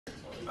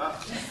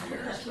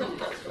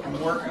I'm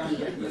working on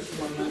getting this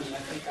one money. I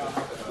think I'll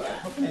have to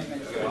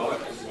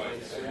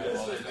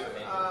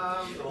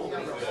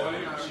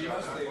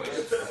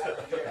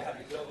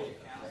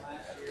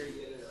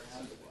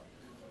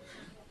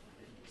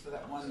So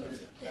that one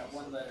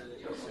letter that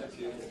you sent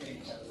to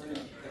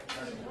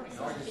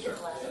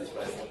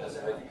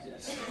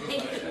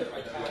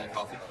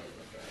Coffee?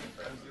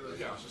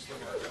 Yeah, I was just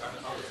looking at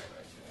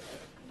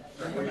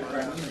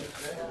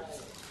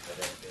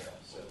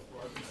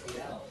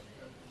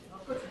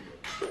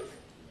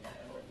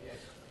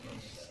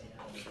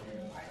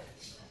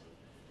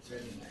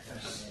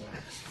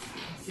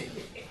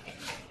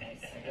I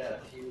got a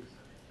few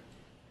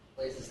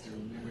places to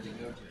remember to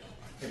go to.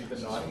 Have you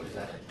been naughty? Is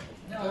that it?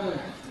 No.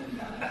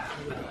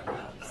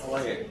 I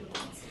like it.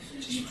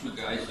 You two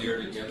guys here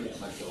together,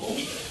 it's like the old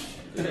days.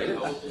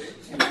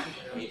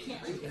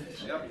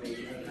 Yep.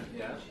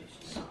 Yeah.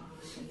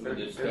 For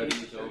the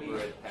studies over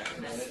at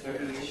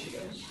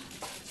Acute.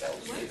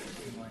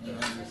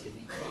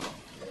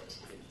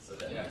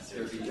 Yeah,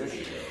 30 years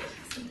ago.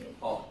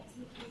 Oh,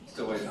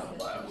 still waiting on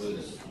the lab. It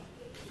was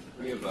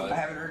three of I us.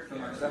 haven't heard from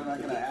her, so I'm not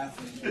going to ask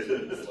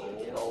him.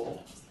 Low.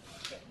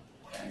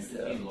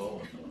 And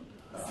Low.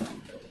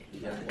 he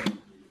had a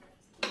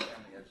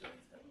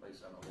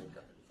place on the lake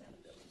up in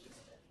Canada. That was just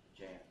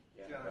jam.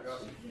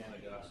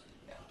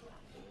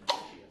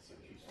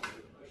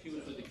 She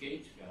was with the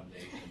Gates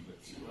Foundation, but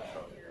she left.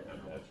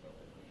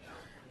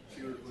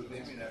 She was with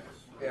Amy next.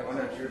 Yeah, I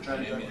wonder if you were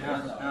trying to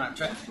No, I'm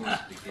trying. She was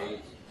with the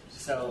Gates.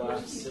 So,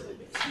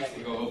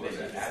 Go over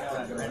that.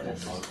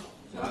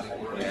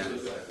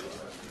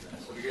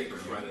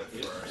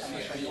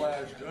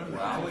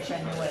 I wish I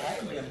knew what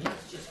happened to him. He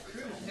was just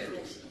cruising.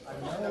 I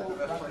know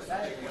about the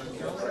fact that he was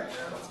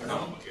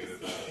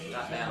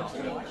Not now.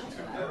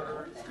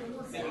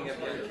 Picking up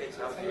the other kids'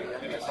 house.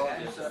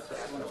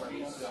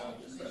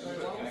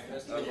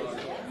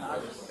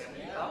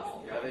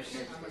 Yeah, they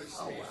should.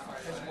 Oh, wow.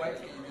 his wife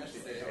came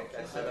yesterday. I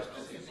set up.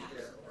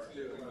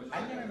 I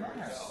never met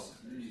her.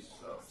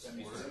 She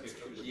was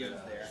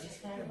there. She's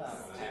kind of about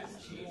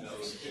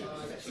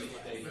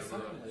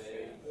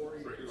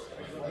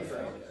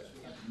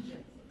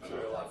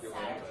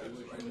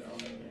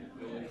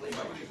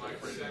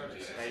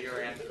Hey,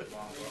 your aunt.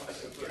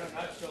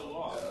 Not so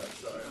long. Is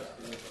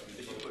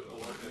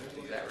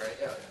that right?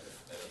 Yeah.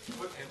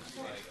 Put him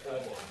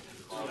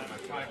on my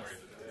primary.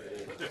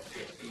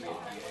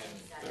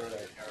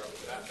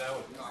 That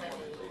was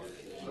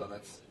So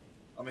that's.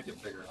 I'll make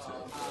it bigger too.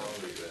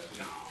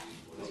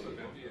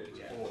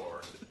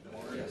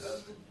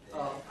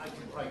 I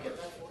can probably get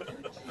that.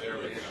 there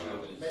we go.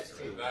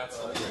 That's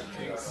a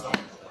king song.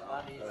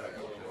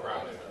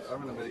 I'm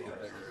gonna make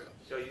it bigger.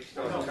 So you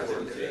still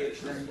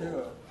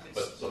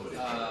But somebody.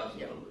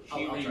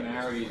 She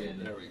remarried and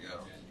There we go.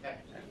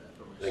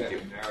 Thank you.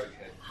 Married,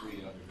 had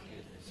 3 other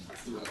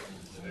kids. 2 of them.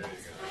 There you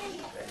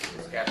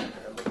This captain,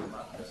 I'm looking him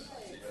up. go.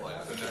 The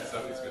next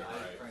stuff he's gonna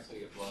write. Frankly,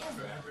 I've lost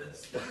track.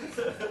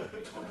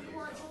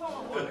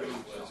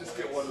 Just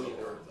get one of the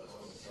words.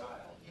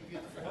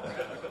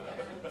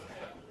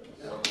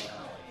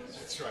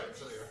 That's right.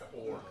 So you're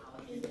or.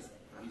 He's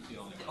the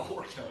only one.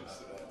 Or comes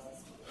to that.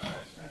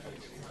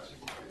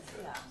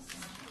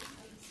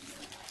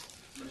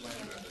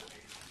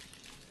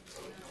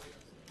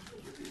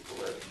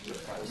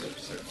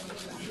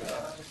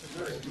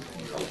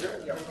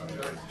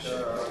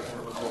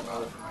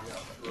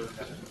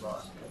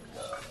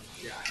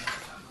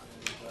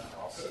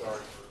 I'll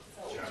start.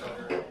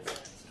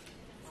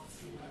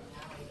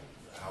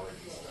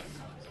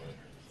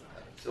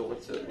 So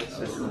what's this?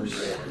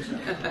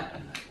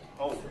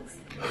 Oh.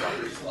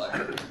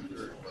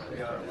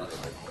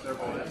 They're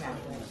both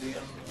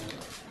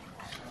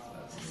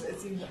It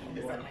seems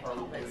like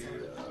probably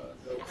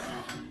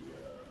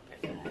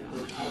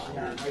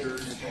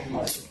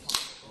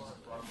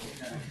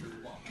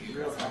You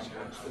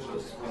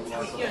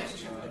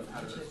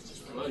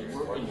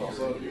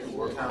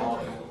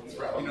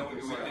know, we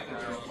did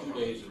 2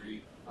 days a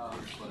week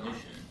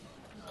clinician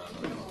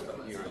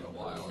here in the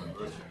Wild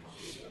University.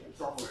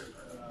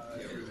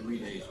 3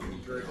 days a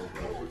week.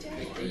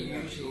 They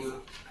usually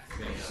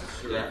finish the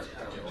search.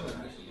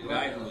 The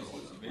guy who was his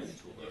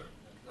mentor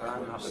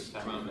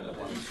from the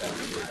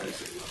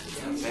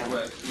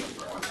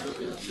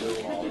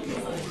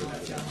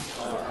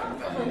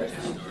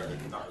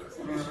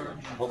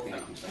hoping I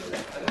can say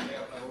that.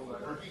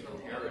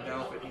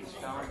 No, but he's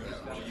telling me he's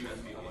going to use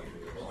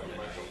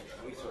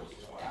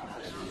resources.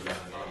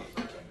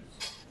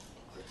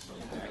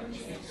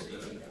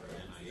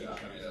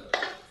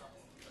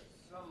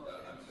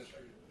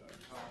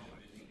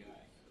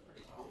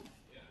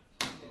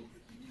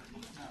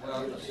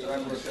 Well, should I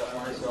look up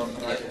myself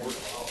and I can work?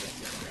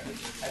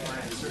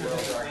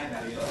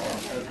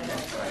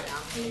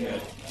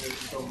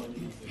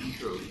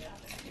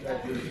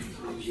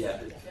 Yeah.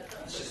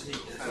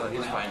 So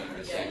he's finding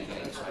the same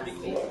thing. It's pretty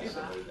cool.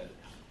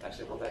 I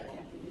said, well, that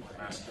can't be.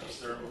 Master of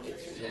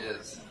ceremonies. It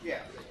is. yeah.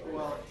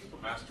 Well,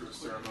 Master of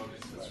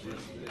ceremonies. That's really.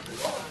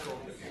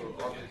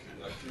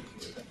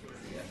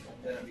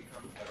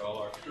 At all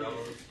our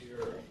fellows.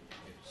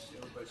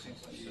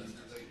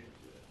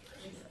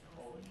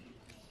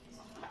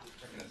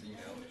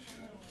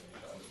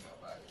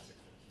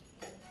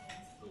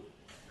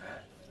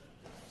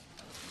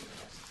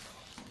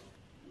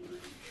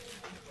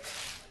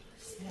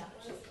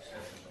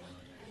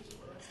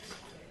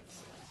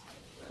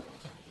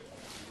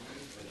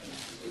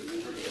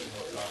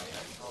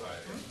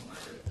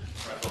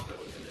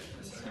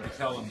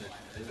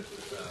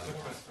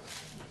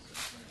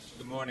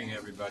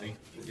 everybody.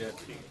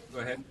 Go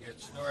ahead and get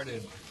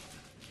started.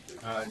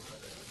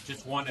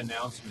 Just one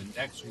announcement.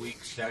 Next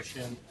week's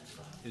session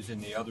is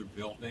in the other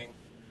building.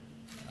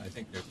 I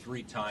think there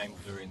 3 times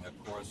during the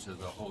course of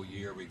the whole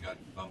year we got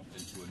bumped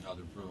into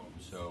another room.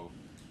 So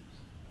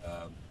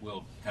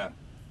we'll have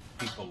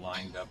people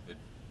lined up at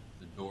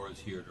the doors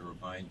here to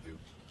remind you.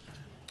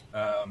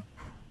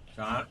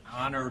 So I'm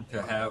honored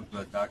to have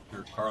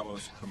Dr.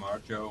 Carlos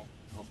Camargo.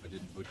 I hope I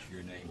didn't butcher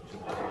your name too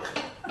much.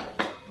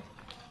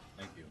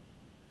 Thank you.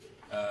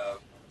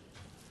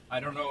 I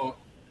don't know,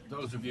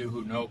 those of you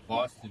who know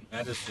Boston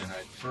medicine,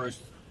 I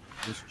first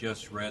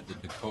just read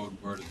that the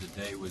code word of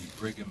the day was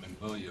Brigham and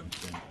Williams,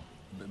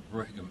 and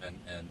Brigham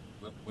and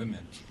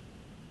women.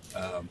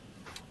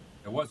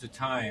 There was a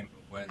time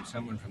when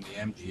someone from the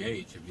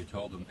MGH, if you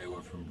told them they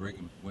were from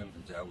Brigham and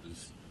Women's, that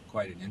was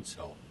quite an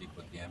insult.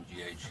 People at the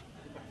MGH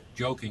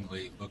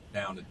jokingly looked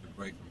down at the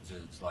Brighams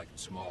as like a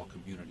small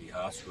community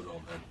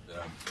hospital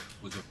that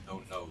was of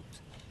no note.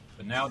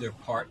 But now they're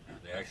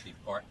partnered. They actually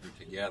partner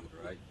together,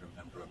 right?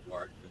 Remember, of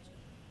partners.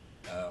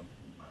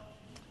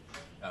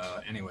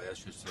 Anyway,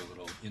 that's just a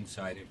little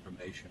inside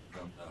information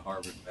from the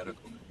Harvard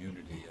medical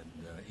community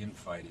and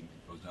infighting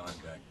that goes on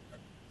back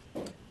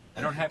there.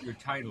 I don't have your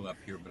title up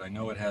here, but I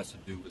know it has to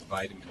do with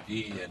vitamin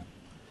D,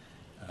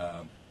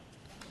 and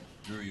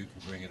Drew, you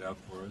can bring it up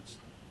for us.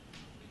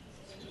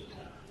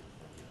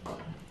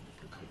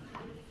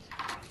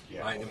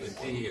 Vitamin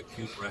D,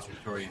 acute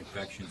respiratory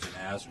infections, and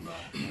asthma.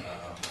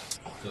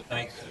 So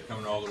thanks for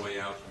coming all the way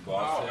out from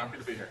Boston. Happy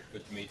to be here.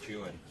 Good to meet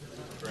you. And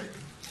Great.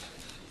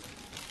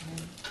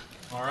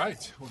 All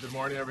right. Well, good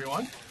morning,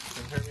 everyone.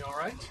 Can you hear me all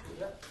right?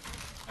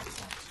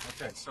 Excellent.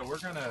 Okay, so we're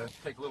going to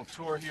take a little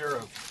tour here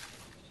of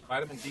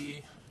vitamin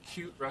D,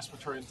 acute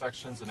respiratory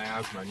infections, and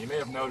asthma. And you may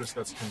have noticed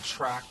that's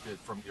contracted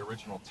from the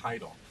original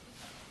title,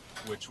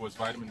 which was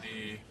vitamin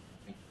D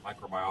in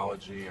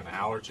microbiology and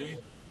allergy.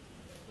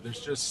 But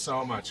there's just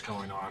so much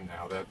going on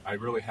now that I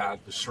really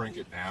had to shrink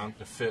it down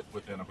to fit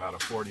within about a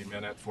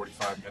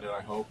 45-minute,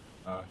 I hope,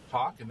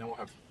 talk, and then we'll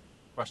have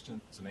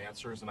questions and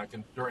answers, and I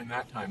can, during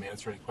that time,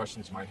 answer any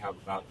questions you might have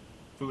about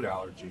food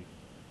allergy,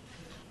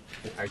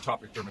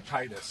 atopic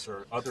dermatitis,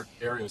 or other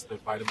areas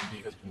that vitamin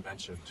D has been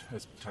mentioned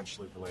as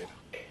potentially related.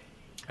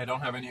 I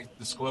don't have any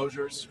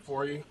disclosures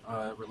for you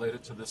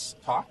related to this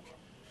talk.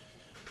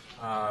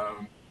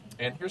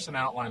 And here's an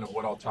outline of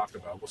what I'll talk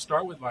about. We'll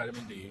start with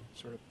vitamin D,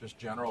 sort of just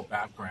general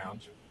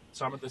background.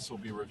 Some of this will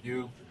be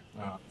review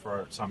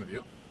for some of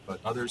you, but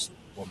others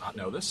will not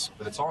know this.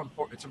 But it's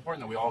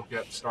important that we all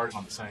get started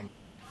on the same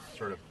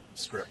sort of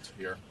script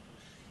here.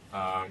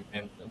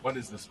 And what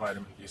is this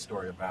vitamin D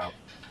story about?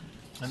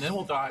 And then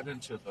we'll dive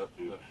into the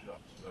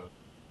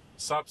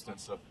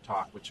substance of the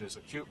talk, which is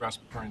acute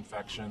respiratory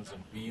infections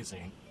and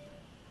wheezing,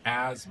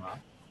 asthma.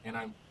 And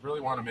I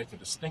really want to make a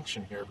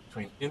distinction here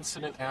between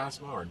incident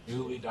asthma or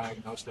newly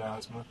diagnosed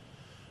asthma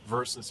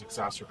versus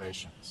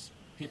exacerbations.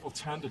 People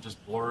tend to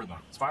just blur them.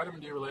 Is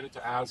vitamin D related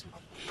to asthma?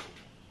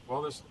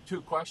 Well, there's 2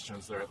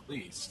 questions there at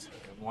least.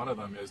 And one of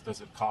them is,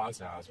 does it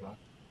cause asthma?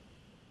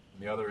 And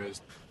the other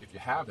is, if you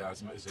have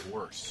asthma, is it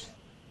worse?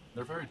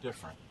 They're very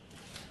different.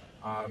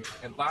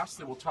 And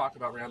lastly, we'll talk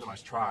about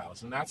randomized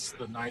trials. And that's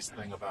the nice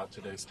thing about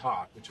today's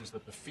talk, which is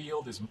that the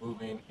field is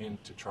moving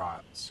into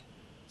trials.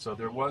 So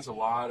there was a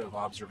lot of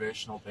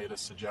observational data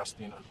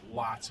suggesting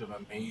lots of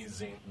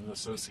amazing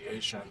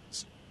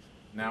associations.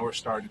 Now we're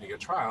starting to get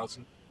trials,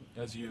 and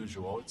as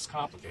usual, it's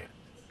complicated.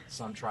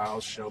 Some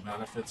trials show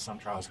benefits, some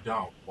trials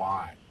don't.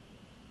 Why?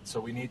 So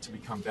we need to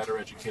become better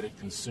educated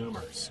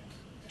consumers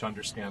to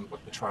understand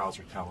what the trials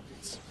are telling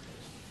us.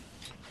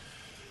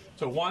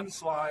 So one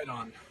slide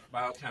on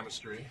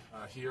biochemistry.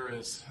 Here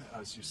is,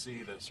 as you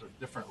see, the sort of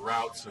different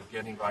routes of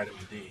getting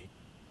vitamin D.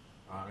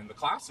 And the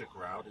classic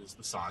route is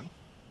the sun,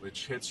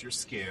 which hits your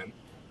skin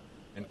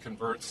and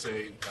converts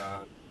a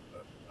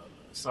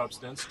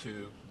substance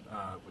to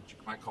what you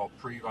might call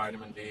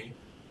pre-vitamin D,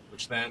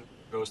 which then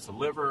goes to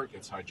liver,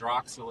 gets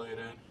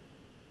hydroxylated,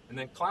 and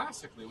then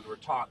classically we were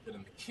taught that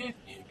in the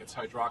kidney it gets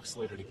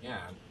hydroxylated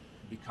again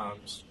and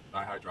becomes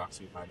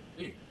dihydroxy vitamin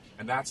D,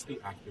 and that's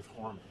the active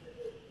hormone.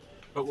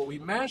 But what we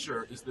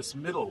measure is this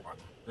middle one,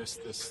 this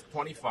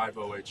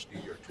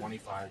 25-OHD or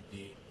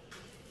 25D.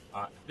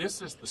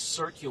 This is the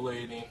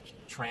circulating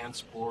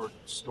transport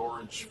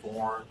storage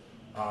form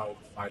of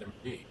vitamin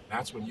D.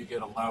 That's when you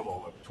get a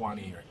level of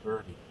 20 or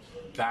 30.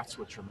 That's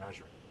what you're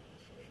measuring.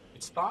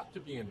 It's thought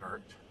to be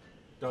inert,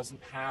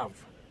 doesn't have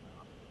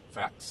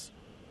effects.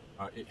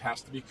 It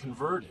has to be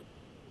converted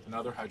with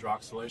another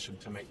hydroxylation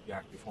to make the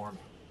active hormone.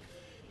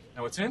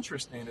 Now what's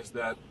interesting is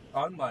that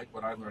unlike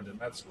what I learned in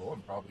med school,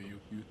 and probably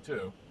you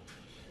too,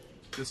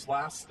 this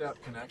last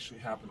step can actually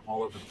happen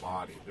all over the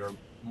body. There are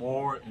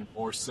more and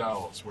more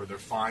cells where they're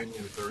finding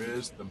that there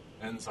is the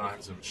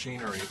enzymes and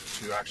machinery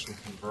to actually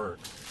convert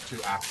to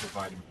active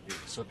vitamin D.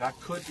 So that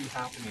could be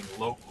happening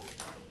locally,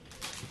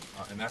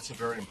 and that's a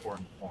very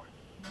important point.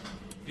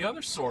 The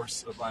other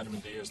source of vitamin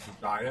D is through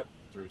diet,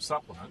 through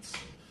supplements.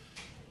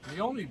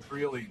 The only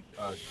really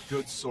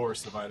good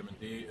source of vitamin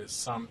D is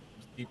some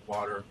deep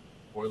water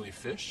oily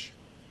fish.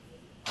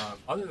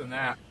 Other than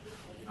that,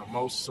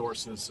 most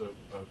sources of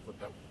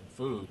that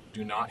food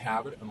do not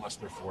have it unless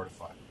they're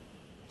fortified.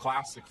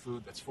 Classic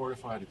food that's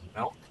fortified is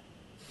milk.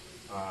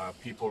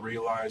 People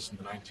realized in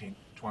the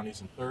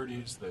 1920s and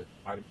 30s that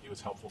vitamin D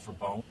was helpful for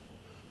bone.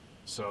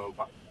 So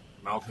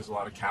milk has a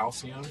lot of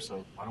calcium,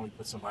 so why don't we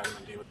put some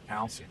vitamin D with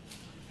calcium?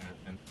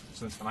 And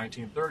since the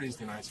 1930s,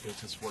 the United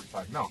States has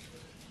fortified milk.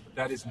 But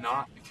that is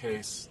not the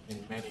case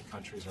in many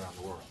countries around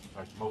the world, in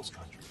fact, most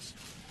countries.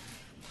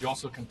 You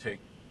also can take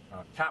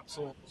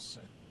capsules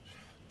and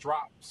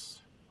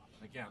drops.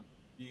 And again,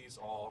 these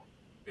all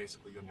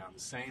basically go down the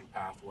same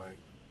pathway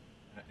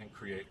and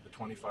create the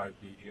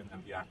 25B and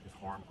then the active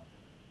hormone.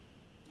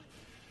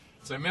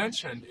 As I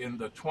mentioned, in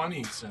the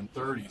 20s and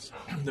 30s,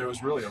 there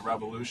was really a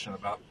revolution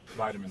about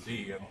vitamin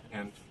D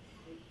and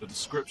the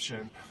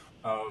description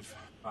of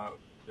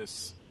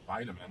this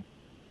vitamin,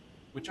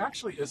 which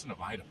actually isn't a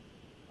vitamin.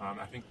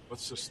 I think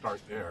let's just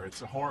start there.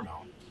 It's a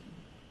hormone.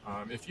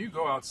 If you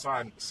go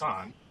outside in the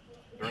sun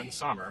during the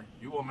summer,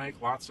 you will make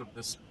lots of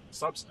this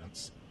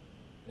substance.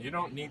 You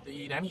don't need to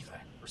eat anything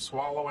or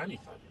swallow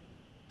anything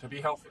to be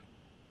healthy,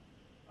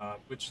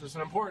 which is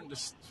an important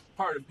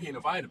part of being a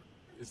vitamin,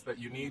 is that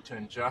you need to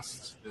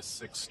ingest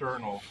this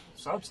external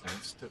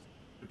substance to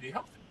be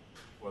healthy,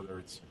 whether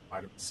it's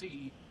vitamin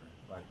C,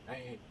 or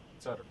vitamin A,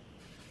 etc.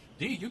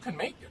 D, you can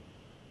make it.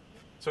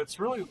 So it's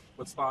really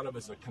what's thought of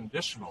as a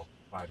conditional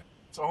vitamin.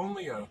 It's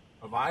only a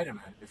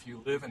vitamin if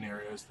you live in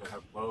areas that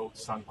have low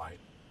sunlight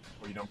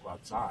or you don't go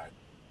outside.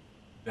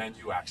 Then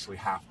you actually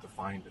have to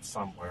find it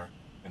somewhere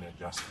and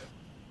ingest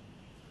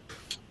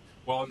it.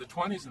 Well, in the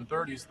 20s and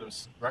 30s,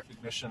 this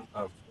recognition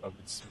of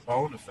its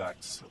bone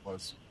effects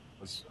was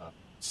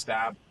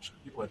established.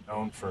 People had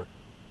known for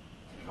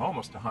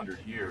almost 100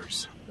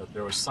 years that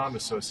there was some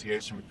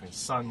association between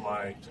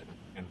sunlight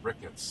and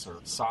rickets, or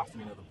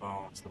softening of the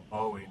bones, the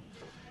bowing.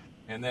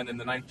 And then in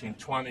the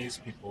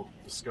 1920s, people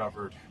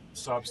discovered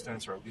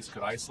substance, or at least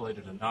could isolate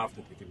it enough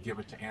that they could give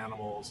it to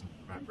animals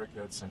and prevent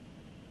rickets. And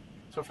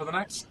so for the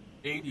next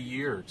 80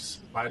 years,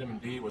 vitamin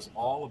D was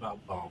all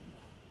about bone.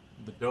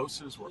 The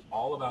doses were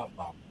all about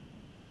bone.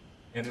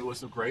 And it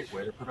was a great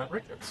way to prevent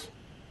rickets.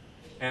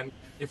 And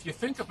if you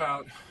think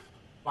about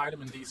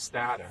vitamin D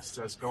status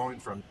as going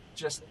from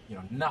just,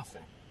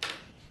 nothing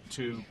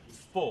to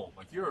full,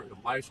 like you're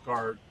a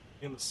lifeguard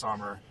in the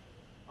summer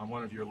on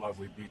one of your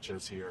lovely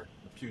beaches here,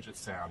 the Puget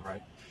Sound,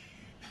 right?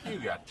 You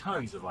got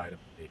tons of vitamin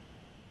D.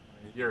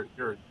 You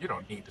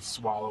don't need to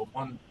swallow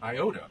one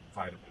iota of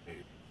vitamin D.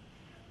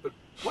 But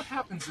what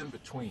happens in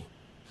between?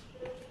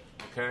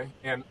 Okay?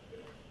 And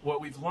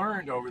what we've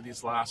learned over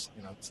this last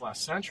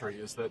century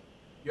is that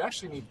you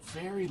actually need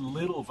very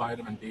little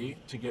vitamin D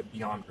to get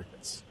beyond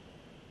rickets.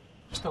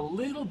 Just a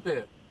little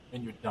bit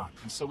and you're done.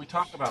 And so we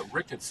talk about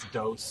rickets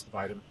dose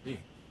vitamin D.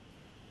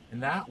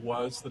 And that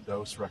was the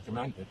dose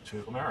recommended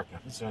to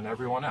Americans and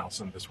everyone else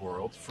in this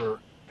world for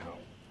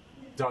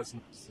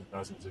dozens and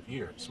dozens of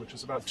years, which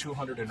is about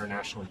 200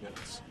 international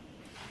units.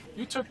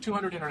 You took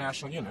 200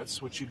 international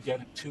units, which you'd get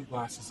in 2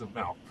 glasses of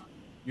milk,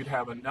 you'd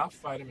have enough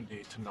vitamin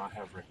D to not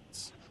have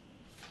rickets,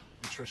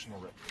 nutritional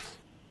rickets.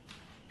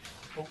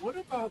 But what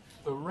about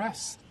the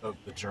rest of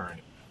the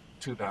journey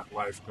to that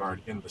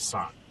lifeguard in the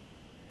sun,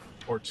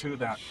 or to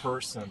that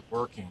person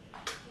working,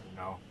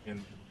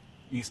 in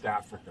East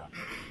Africa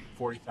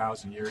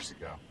 40,000 years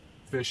ago,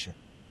 fishing,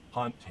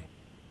 hunting,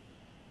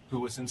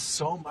 who was in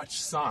so much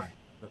sun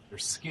that their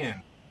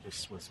skin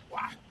just was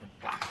black and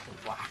black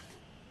and black.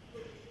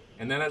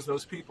 And then as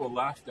those people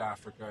left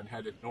Africa and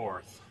headed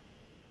north,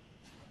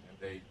 and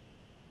they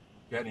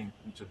getting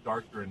into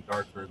darker and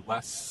darker,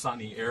 less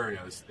sunny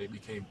areas, they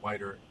became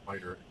whiter,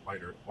 whiter,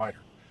 whiter, whiter.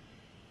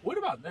 What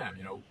about them?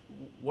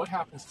 What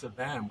happens to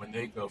them when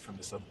they go from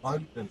this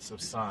abundance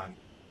of sun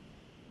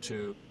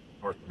to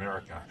North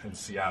America and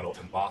Seattle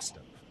and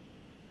Boston?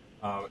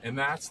 And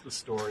that's the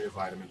story of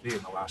vitamin D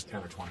in the last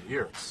 10 or 20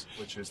 years,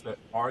 which is that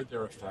are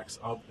there effects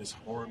of this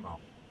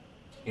hormone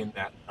in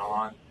that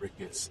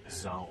non-rickets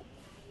zone?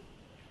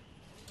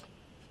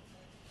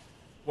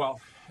 Well,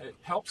 it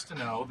helps to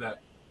know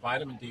that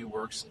vitamin D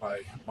works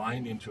by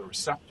binding to a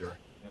receptor,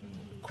 and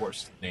of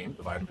course named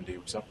the vitamin D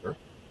receptor.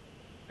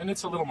 And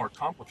it's a little more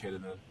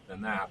complicated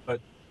than that,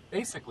 but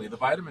basically the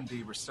vitamin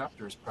D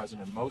receptor is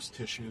present in most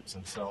tissues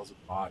and cells of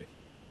the body.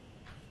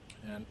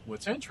 And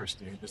what's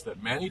interesting is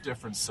that many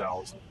different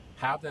cells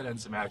have that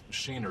enzymatic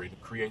machinery to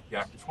create the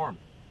active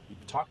hormone. We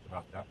talked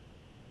about that.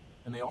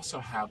 And they also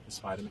have this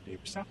vitamin D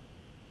receptor.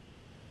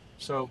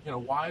 So,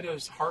 why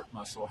does heart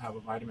muscle have a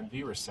vitamin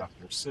D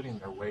receptor sitting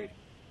there waiting?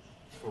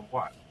 For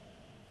what?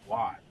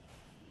 Why?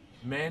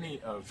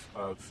 Many of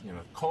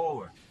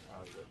colon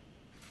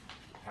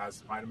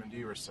has vitamin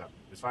D receptors.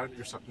 There's vitamin D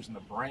receptors in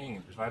the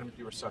brain. There's vitamin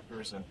D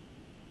receptors in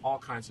all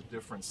kinds of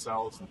different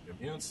cells in the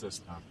immune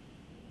system.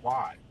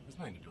 Why? There's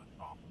nothing to do with the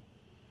bone.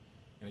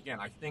 And again,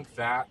 I think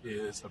that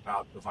is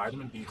about the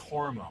vitamin D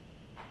hormone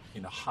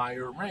in a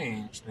higher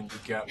range than you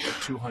get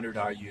with 200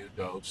 IU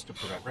dose to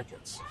prevent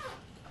rickets.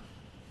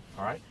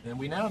 All right? And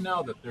we now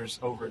know that there's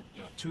over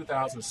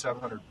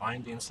 2,700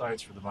 binding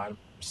sites for the vitamin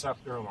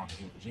receptor along the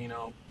human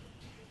genome.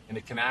 and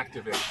it can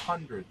activate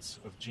hundreds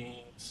of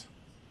genes.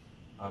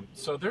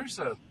 So there's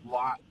a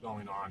lot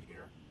going on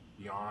here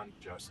beyond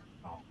just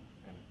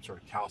and sort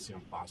of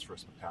calcium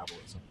phosphorus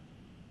metabolism.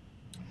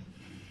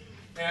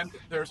 And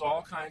there's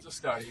all kinds of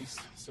studies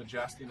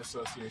suggesting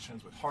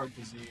associations with heart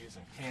disease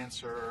and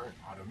cancer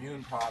and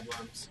autoimmune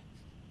problems.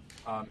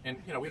 And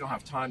we don't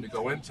have time to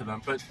go into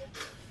them, but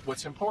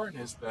what's important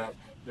is that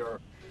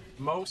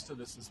most of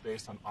this is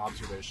based on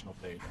observational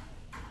data,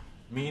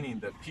 meaning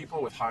that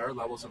people with higher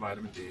levels of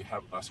vitamin D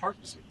have less heart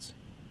disease.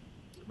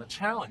 The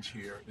challenge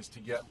here is to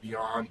get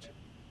beyond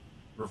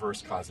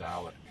reverse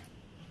causality.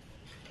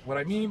 What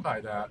I mean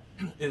by that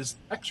is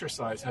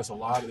exercise has a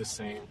lot of the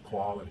same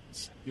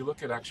qualities. If you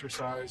look at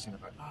exercise, you're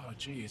like, oh,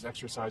 geez,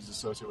 exercise is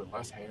associated with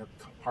less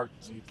heart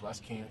disease, less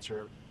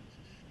cancer.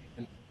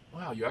 And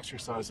wow, you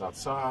exercise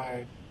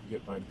outside, you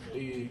get vitamin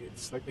D.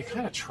 It's like they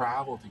kind of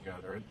travel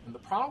together. And the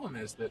problem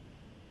is that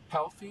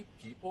healthy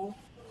people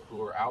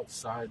who are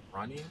outside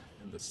running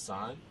in the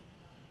sun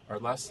are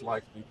less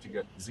likely to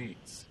get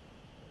disease.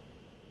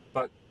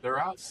 But they're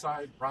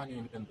outside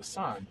running in the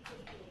sun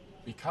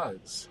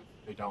because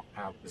they don't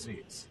have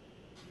disease.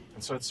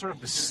 And so it's sort of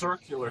this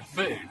circular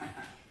thing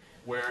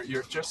where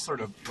you're just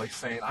sort of like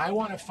saying, I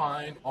want to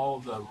find all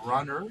the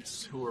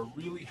runners who are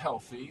really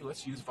healthy.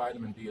 Let's use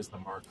vitamin D as the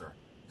marker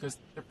because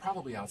they're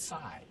probably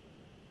outside,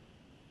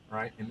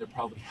 right? And they're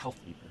probably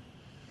healthier.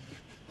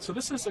 So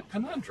this is a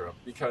conundrum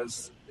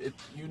because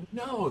you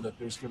know that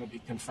there's going to be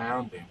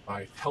confounding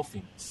by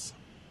healthiness.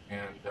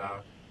 And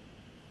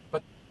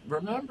but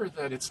remember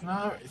that it's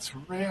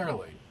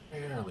rarely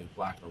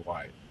black or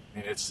white.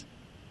 I mean,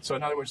 so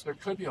in other words, there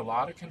could be a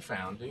lot of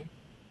confounding,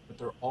 but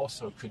there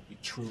also could be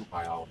true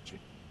biology.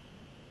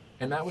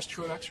 And that was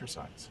true of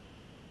exercise.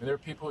 And there are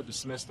people who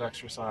dismissed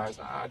exercise,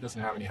 it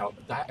doesn't have any help.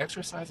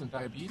 Exercise and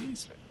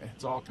diabetes,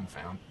 it's all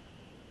confounding.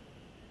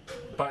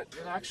 But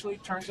it actually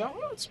turns out,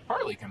 well, it's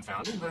partly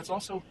confounding, but it's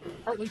also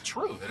partly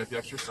true that if you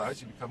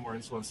exercise, you become more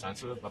insulin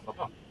sensitive, blah, blah,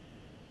 blah.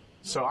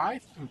 So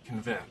I'm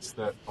convinced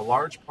that a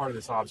large part of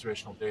this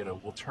observational data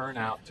will turn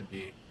out to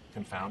be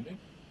confounding,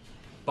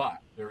 but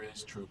there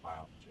is true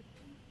biology.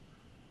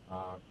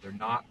 They're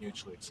not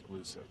mutually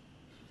exclusive.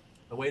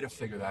 The way to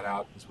figure that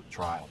out is with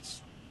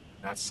trials.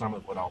 That's some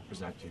of what I'll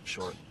present to you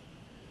shortly.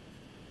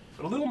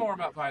 But a little more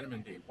about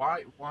vitamin D.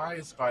 Why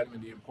is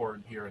vitamin D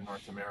important here in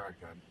North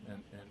America,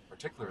 and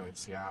particularly in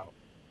Seattle,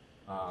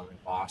 in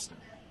Boston?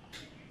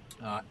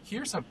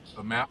 Here's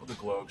a map of the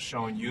globe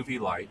showing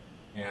UV light,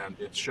 and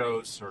it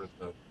shows sort of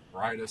the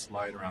brightest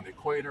light around the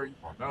equator. You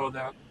all know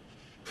that.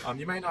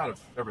 You may not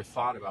have ever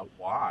thought about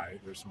why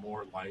there's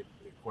more light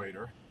at the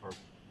equator, or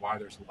why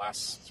there's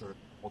less sort of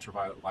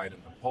ultraviolet light in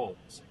the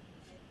poles.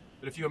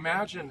 But if you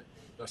imagine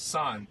the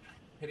sun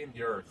hitting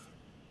the Earth,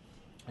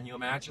 and you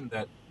imagine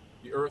that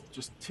the Earth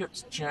just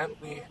tips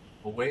gently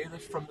away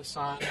from the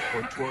sun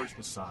or towards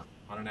the sun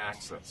on an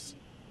axis.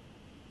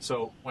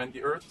 So when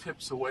the Earth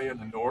tips away in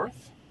the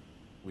north,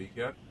 we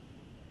get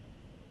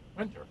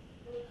winter.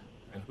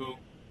 And who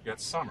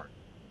gets summer?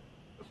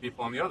 The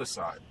people on the other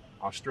side,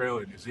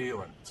 Australia, New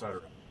Zealand,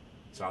 etc.,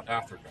 South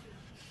Africa.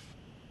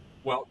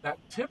 Well, that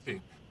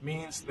tipping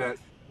means that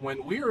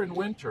when we're in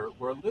winter,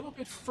 we're a little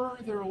bit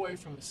further away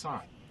from the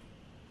sun.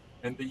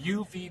 And the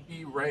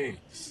UVB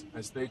rays,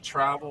 as they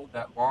travel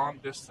that long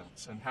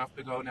distance and have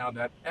to go now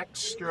that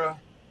extra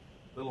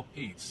little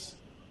piece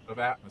of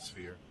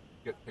atmosphere,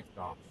 get picked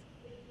off.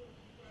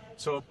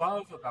 So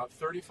above about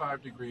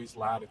 35 degrees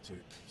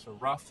latitude, so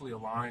roughly a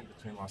line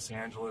between Los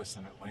Angeles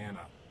and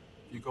Atlanta,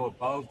 you go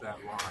above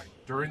that line.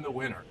 During the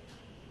winter,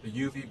 the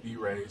UVB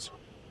rays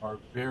are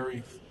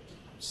very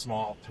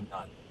small to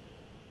none.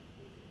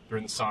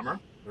 During the summer,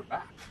 they're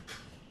back.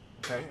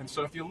 Okay, and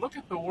so if you look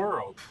at the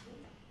world,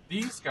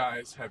 these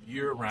guys have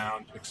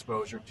year-round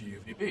exposure to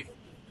UVB.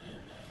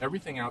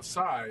 Everything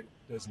outside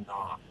does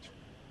not.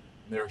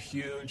 There are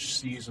huge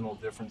seasonal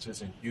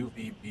differences in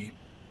UVB,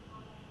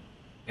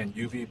 and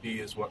UVB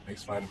is what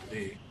makes vitamin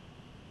D.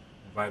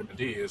 And vitamin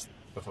D is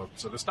the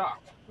focus of the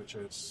talk, which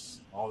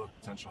is all the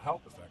potential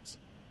health effects.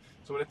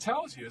 So what it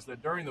tells you is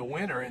that during the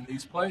winter in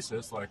these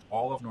places, like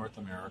all of North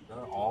America,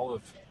 all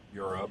of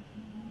Europe,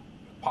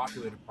 the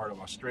populated part of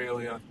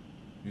Australia,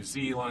 New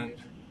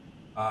Zealand,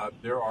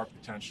 there are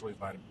potentially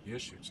vitamin D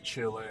issues.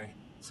 Chile,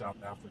 South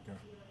Africa.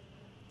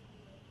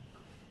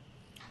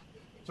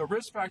 So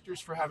risk factors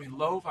for having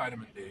low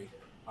vitamin D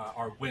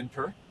are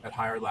winter at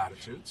higher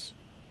latitudes,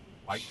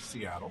 like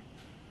Seattle,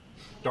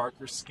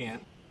 darker skin,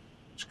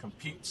 which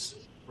competes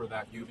for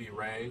that UV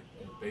ray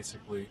and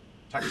basically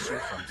protects you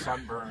from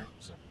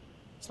sunburns.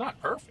 It's not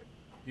perfect.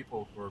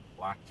 People who are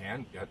black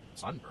can get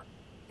sunburn,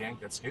 can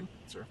get skin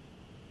cancer.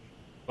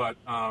 But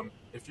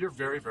if you're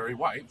very, very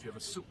white, if you have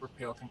a super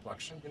pale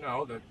complexion, you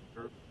know that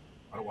you're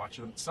ought to watch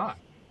it in the sun.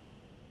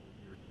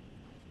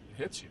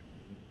 It hits you.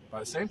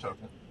 By the same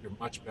token, you're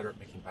much better at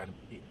making vitamin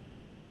D.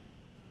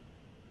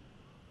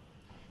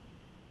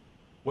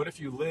 What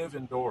if you live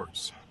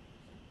indoors,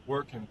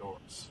 work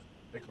indoors,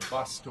 take a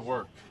bus to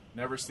work,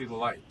 never see the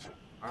light?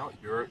 Well,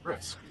 you're at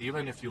risk,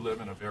 even if you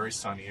live in a very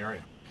sunny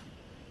area.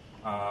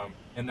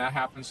 And that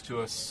happens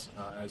to us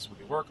as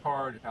we work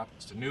hard. It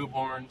happens to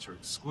newborns who are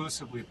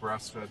exclusively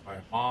breastfed by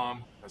a mom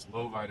who has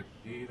low vitamin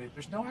D.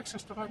 There's no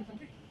access to vitamin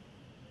D.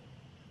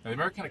 Now, the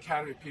American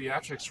Academy of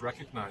Pediatrics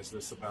recognized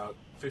this about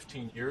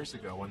 15 years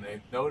ago when they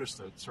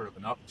noticed sort of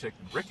an uptick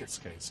in rickets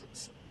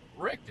cases.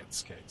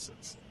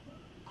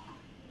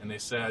 And they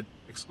said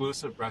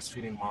exclusive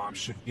breastfeeding moms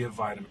should give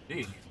vitamin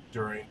D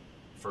during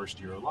the first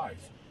year of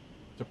life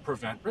to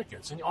prevent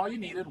rickets. And all you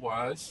needed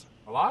was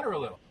a lot or a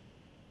little.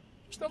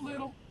 Just a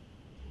little.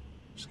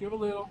 Just give a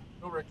little,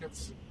 no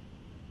rickets.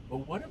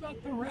 But what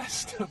about the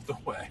rest of the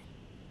way?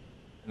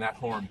 And that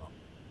hormone.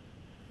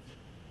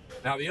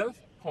 Now, the other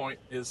point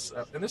is,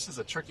 and this is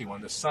a tricky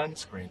one, the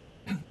sunscreen.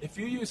 If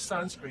you use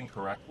sunscreen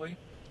correctly,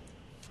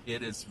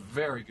 it is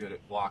very good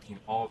at blocking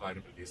all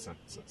vitamin D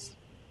synthesis.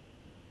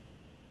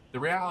 The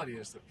reality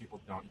is that people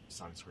don't use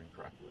sunscreen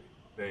correctly.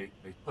 They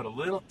put a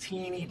little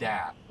teeny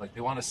dab, like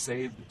they want to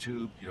save the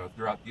tube,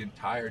 throughout the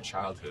entire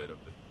childhood of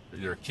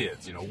their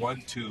kids.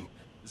 1 tube.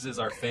 This is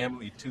our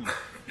family tube.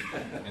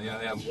 And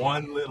they have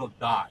one little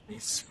dot, and they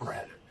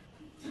spread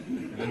it.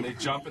 And then they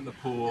jump in the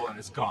pool, and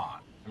it's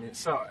gone.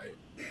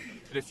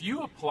 But if you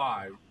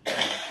apply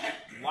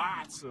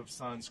lots of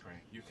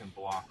sunscreen, you can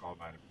block all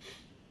vitamin D.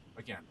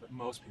 Again, but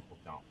most people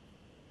don't.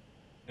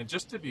 And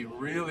just to be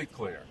really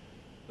clear,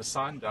 the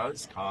sun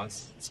does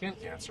cause skin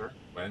cancer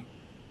when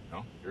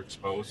you're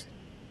exposed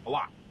a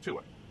lot to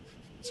it.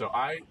 So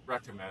I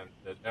recommend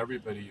that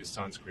everybody use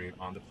sunscreen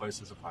on the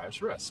places of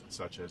highest risk,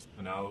 such as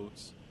the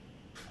nose,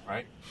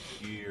 right,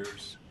 the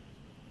ears,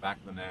 back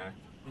of the neck.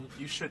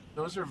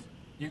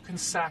 You can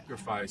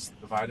sacrifice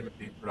the vitamin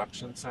D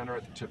production center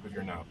at the tip of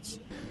your nose.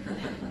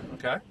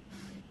 Okay?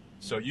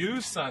 So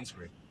use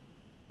sunscreen.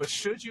 But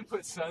should you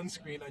put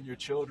sunscreen on your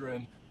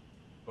children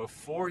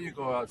before you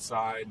go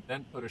outside,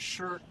 then put a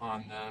shirt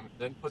on them,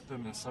 then put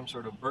them in some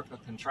sort of burqa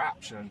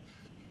contraption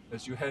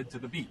as you head to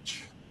the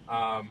beach?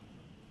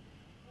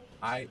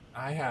 I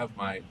have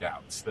my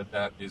doubts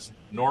that is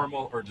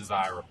normal or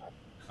desirable.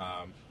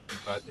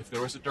 But if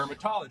there was a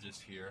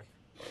dermatologist here,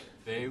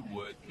 they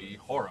would be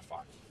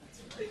horrified.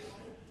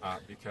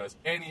 Because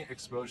any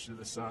exposure to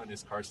the sun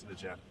is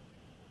carcinogenic.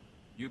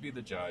 You be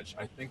the judge.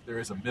 I think there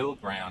is a middle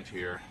ground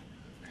here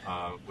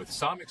with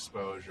some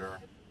exposure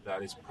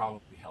that is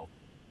probably healthy.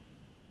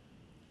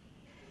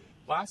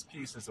 Last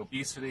piece is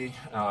obesity,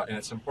 and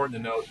it's important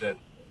to note that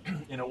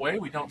in a way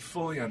we don't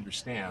fully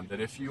understand that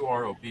if you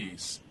are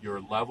obese, your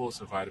levels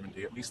of vitamin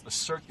D, at least the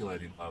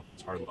circulating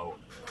levels, are lower.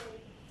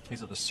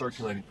 These are the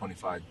circulating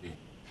 25D.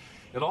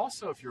 It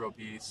also, if you're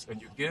obese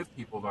and you give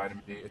people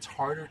vitamin D, it's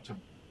harder to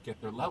get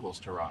their levels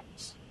to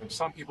rise. And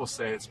some people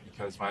say it's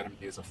because vitamin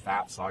D is a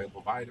fat-soluble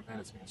vitamin,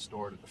 it's being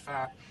stored in the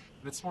fat,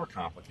 but it's more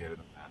complicated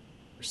than that.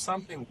 There's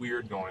something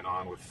weird going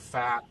on with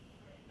fat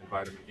and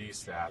vitamin D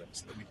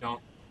status that we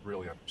don't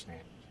really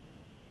understand.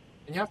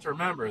 And you have to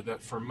remember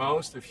that for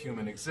most of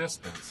human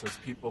existence, as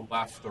people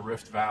left the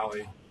Rift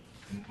Valley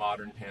in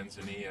modern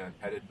Tanzania and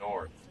headed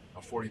north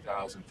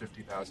 40,000,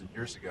 50,000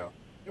 years ago,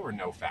 there were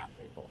no fat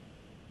people.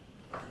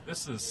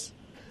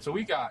 So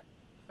we got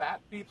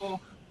fat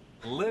people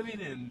living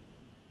in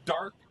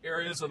dark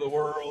areas of the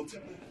world,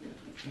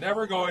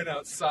 never going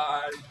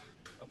outside,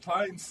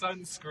 applying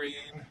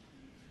sunscreen.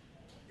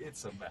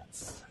 It's a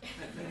mess.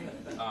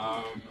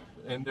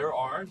 And there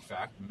are, in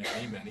fact,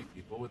 many, many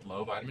people with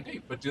low vitamin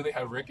D. But do they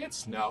have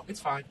rickets? No, it's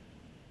fine.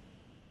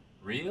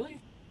 Really?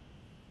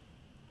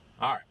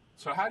 All right.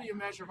 So how do you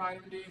measure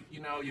vitamin D?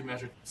 You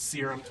measure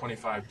serum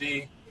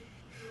 25D.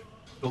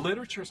 The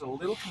literature is a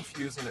little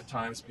confusing at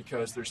times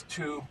because there's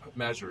two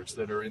measures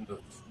that are in the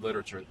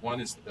literature. One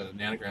is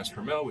nanograms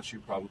per mil, which you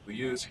probably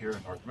use here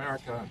in North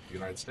America and the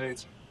United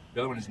States.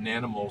 The other one is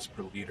nanomoles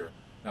per liter.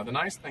 Now, the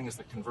nice thing is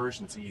the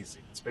conversion's easy.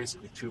 It's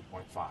basically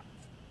 2.5.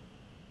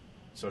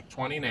 So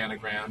 20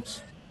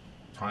 nanograms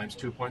times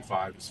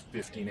 2.5 is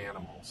 50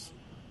 nanomoles.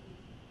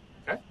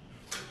 Okay?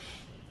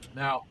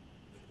 Now,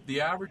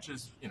 the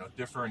averages,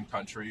 differ in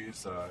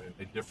countries.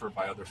 They differ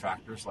by other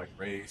factors like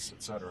race,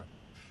 etc.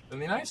 In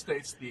the United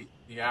States,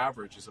 the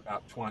average is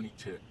about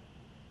 22.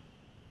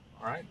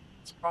 All right?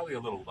 It's probably a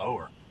little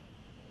lower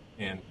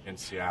in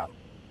Seattle.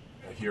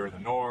 Here in the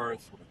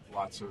north, with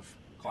lots of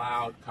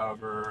cloud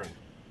cover, and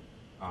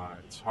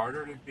it's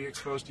harder to be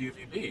exposed to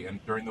UVB.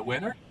 And during the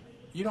winter,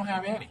 you don't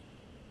have any.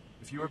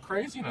 If you were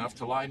crazy enough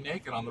to lie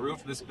naked on the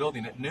roof of this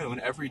building at noon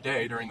every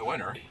day during the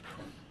winter,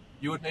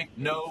 you would make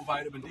no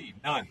vitamin D,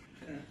 none.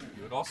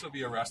 You would also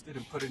be arrested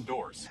and put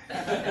indoors.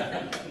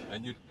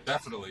 And you'd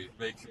definitely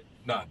make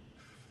none.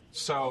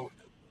 So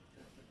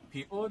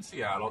people in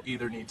Seattle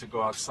either need to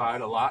go outside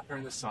a lot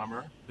during the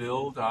summer,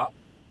 build up,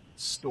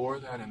 store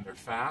that in their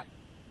fat.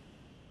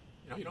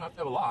 You don't have to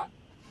have a lot.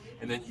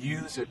 And then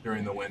use it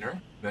during the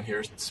winter. Then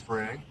here's the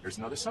spring, here's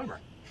another summer.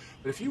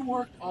 But if you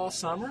worked all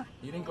summer,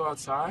 you didn't go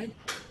outside,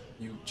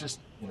 you just,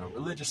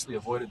 religiously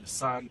avoided the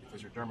sun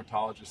because your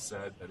dermatologist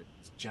said that it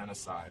was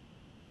genocide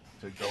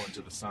to go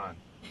into the sun.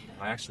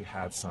 I actually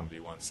had somebody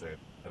once say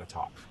at a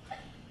talk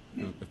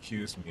who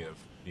accused me of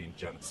being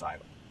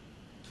genocidal.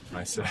 And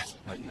I said,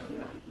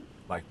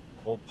 like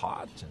Pol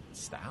Pot and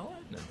Stalin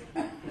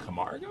and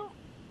Camargo?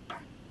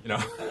 You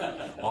know,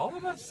 all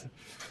of us?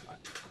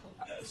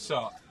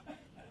 So,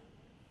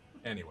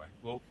 anyway,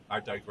 well, I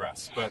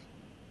digress. But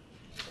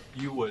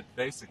you would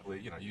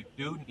basically, you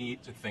do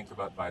need to think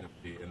about vitamin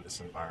D in this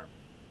environment.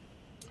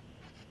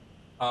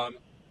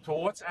 So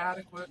what's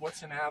adequate?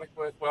 What's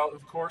inadequate? Well,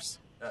 of course,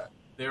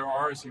 there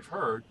are, as you've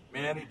heard,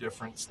 many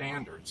different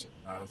standards.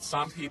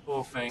 Some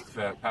people think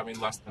that having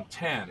less than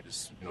 10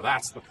 is,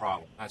 that's the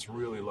problem. That's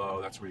really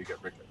low. That's where you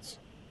get rickets.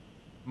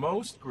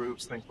 Most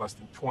groups think less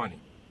than 20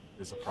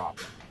 is a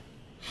problem.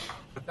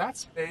 But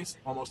that's based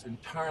almost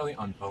entirely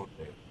on bone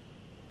data.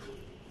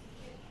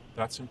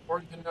 That's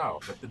important to know.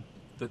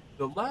 But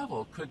the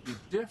level could be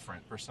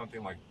different for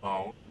something like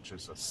bone, which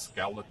is a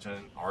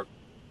skeleton, or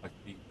like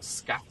the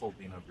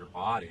scaffolding of your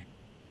body,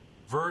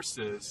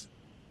 versus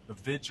the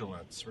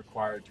vigilance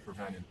required to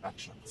prevent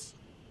infections.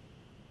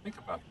 Think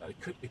about that. It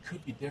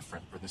could be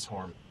different for this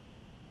hormone.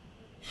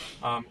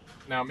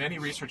 Now, many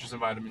researchers in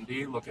vitamin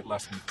D look at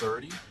less than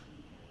 30.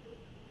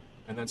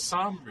 And then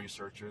some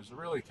researchers,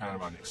 really kind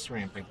of on the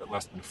extreme, think that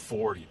less than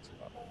 40 is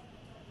enough.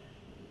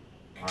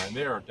 All right, and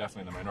they are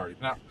definitely the minority.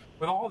 Now,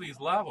 with all these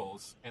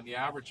levels, and the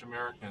average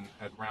American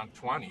at around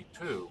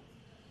 22,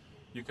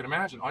 you can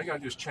imagine all you got to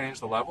do is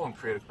change the level and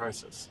create a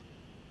crisis.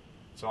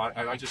 So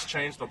I just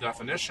changed the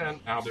definition.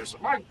 Now there's,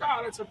 my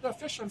God, it's a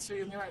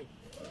deficiency in the eye.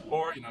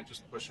 Or,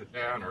 just push it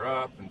down or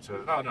up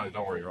into, oh, no,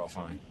 don't worry, you're all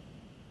fine.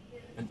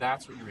 And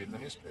that's what you read in the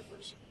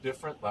newspapers.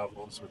 Different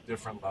levels with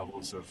different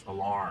levels of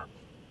alarm.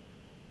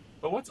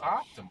 But what's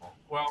optimal?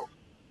 Well,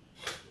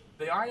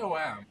 the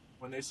IOM,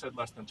 when they said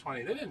less than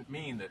 20, they didn't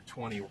mean that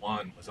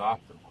 21 was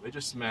optimal. They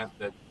just meant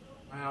that,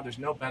 there's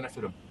no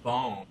benefit of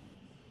bone.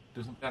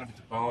 There's no benefit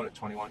to bone at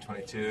 21,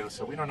 22,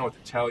 so we don't know what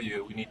to tell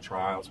you. We need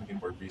trials. We need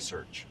more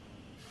research.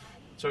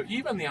 So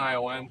even the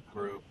IOM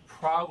group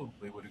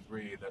probably would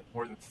agree that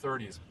more than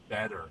 30 is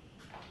better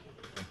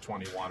than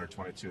 21 or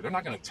 22. They're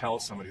not going to tell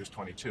somebody who's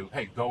 22,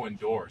 hey, go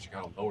indoors. You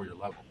got to lower your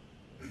level.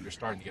 You're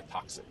starting to get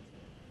toxic.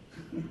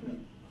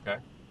 Okay?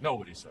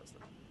 Nobody says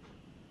that.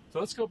 So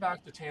let's go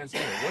back to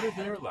Tanzania. What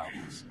are their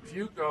levels? If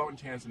you go in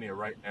Tanzania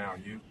right now,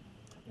 you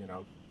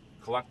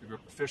collect a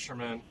group of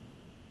fishermen,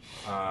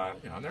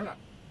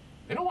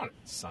 they don't want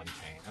sun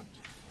tanned.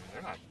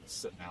 They're not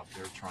sitting out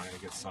there trying to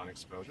get sun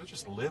exposure. They're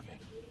just living.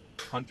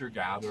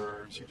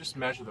 Hunter-gatherers, you just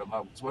measure their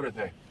levels. What are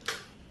they?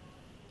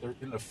 They're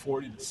in the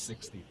 40 to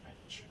 60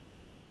 range.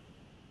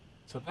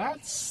 So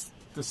that's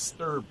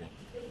disturbing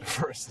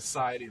for a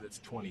society that's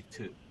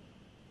 22.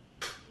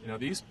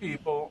 These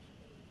people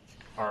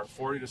are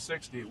 40 to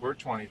 60, we're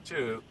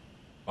 22,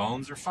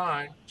 bones are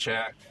fine,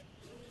 check,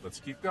 let's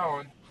keep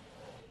going.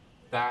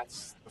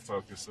 That's the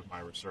focus of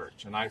my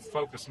research, and I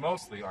focus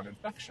mostly on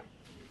infection.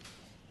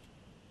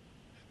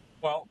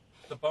 Well,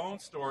 the bone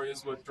story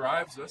is what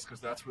drives us, because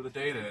that's where the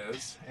data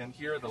is, and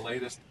here are the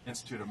latest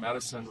Institute of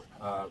Medicine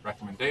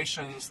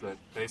recommendations that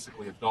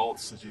basically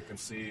adults, as you can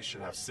see,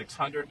 should have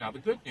 600. Now, the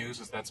good news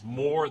is that's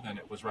more than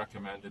it was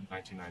recommended in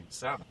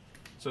 1997.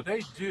 So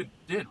they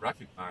did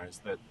recognize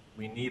that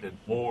we needed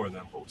more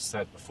than what was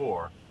said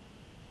before.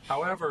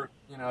 However,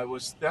 it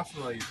was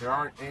definitely, there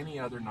aren't any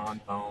other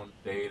non-bone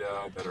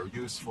data that are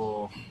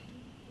useful,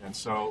 and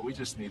so we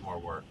just need more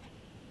work.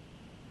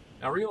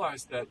 Now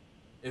realize that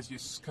as you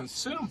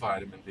consume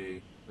vitamin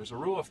D, there's a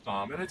rule of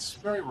thumb, and it's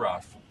very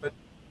rough, but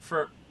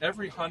for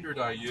every 100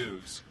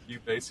 IUs, you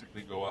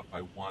basically go up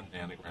by 1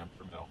 nanogram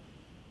per mil.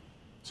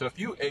 So if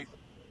you ate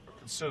or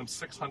consumed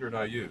 600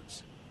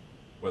 IUs,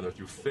 whether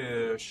through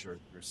fish or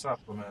through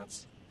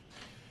supplements,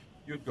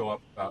 you'd go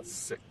up about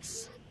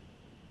 6.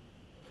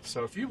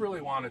 So if you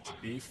really want it to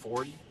be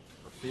 40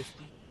 or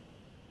 50,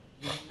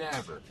 you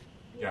never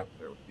get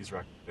there with these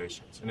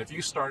recommendations. And if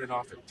you started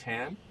off at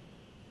 10,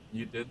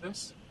 you did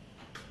this,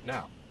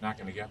 no, not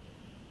going to get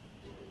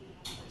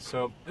there.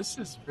 So this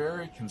is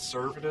very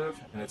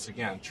conservative, and it's,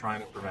 again,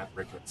 trying to prevent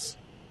rickets.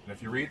 And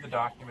if you read the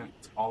document,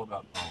 it's all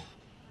about bone.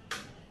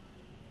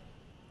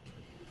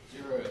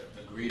 Is there an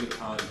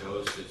agreed-upon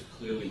dose that's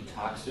clearly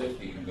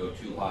toxic? You can go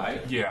too high?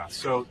 Yeah,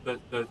 so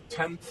the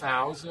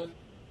 10,000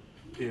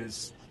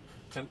 is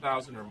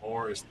 10,000 or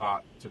more is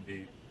thought to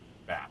be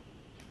bad.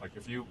 Like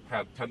if you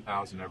had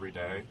 10,000 every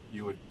day,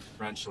 you would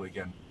eventually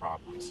get into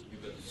problems.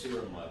 You've got the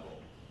serum level.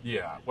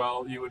 Yeah,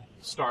 well, you would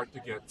start to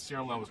get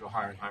serum levels go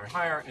higher and higher and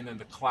higher, and then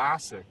the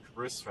classic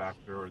risk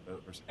factor, or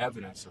there's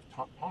evidence of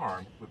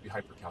harm, would be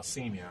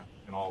hypercalcemia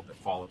and all that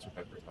follows with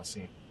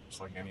hypercalcemia,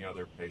 just like any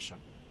other patient.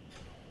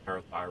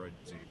 Parathyroid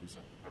disease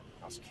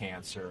and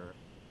cancer.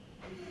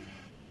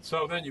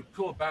 So then you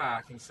pull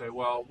back and say,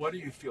 well, what do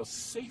you feel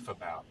safe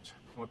about?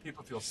 And what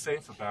people feel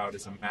safe about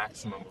is a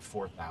maximum of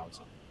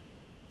 4,000.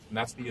 And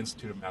that's the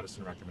Institute of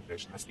Medicine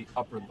recommendation. That's the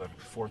upper limit,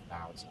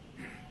 4,000.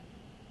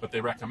 But they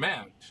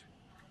recommend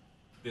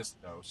this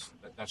dose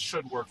that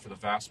should work for the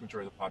vast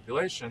majority of the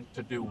population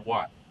to do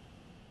what?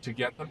 To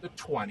get them to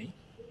 20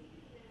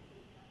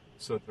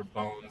 so that their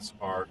bones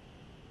are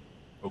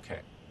okay.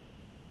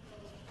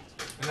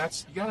 And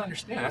that's, you got to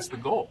understand, that's the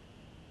goal.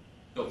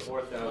 So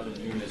 4,000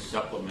 units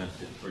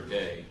supplemented per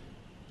day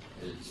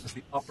It's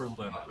the upper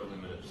limit. Upper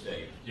limit of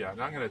safe. Yeah,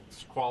 and I'm going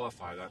to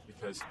qualify that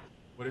because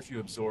what if you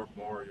absorb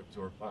more, you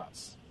absorb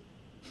less?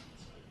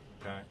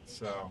 Okay,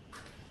 so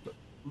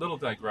little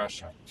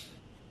digression.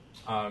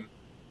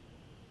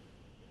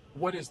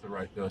 What is the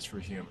right dose for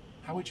a human?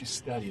 How would you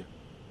study it?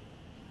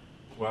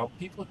 Well,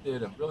 people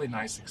did a really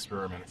nice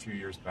experiment a few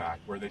years back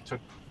where they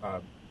took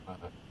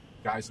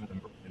guys in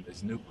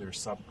these nuclear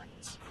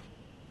submarines.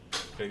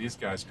 Okay, these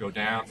guys go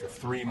down for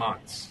 3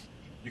 months.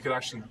 You could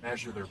actually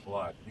measure their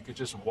blood. You could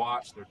just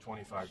watch their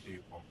 25D,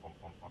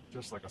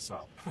 just like a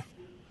sub,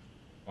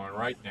 going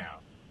right down.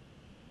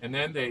 And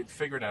then they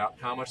figured out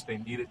how much they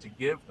needed to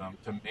give them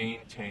to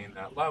maintain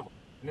that level.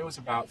 And it was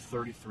about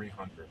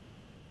 3,300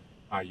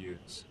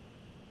 IUs.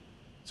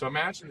 So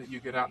imagine that you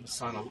get out in the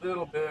sun a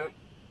little bit,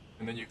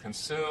 and then you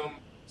consume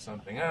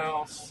something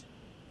else.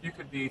 You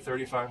could be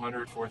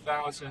 3,500,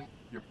 4,000.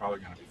 You're probably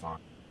going to be fine.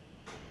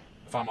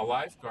 If I'm a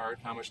lifeguard,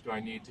 how much do I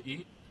need to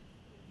eat?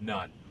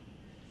 None.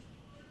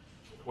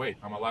 Wait,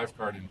 I'm a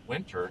lifeguard in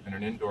winter in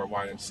an indoor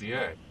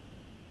YMCA.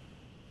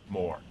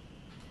 More.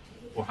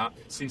 Well,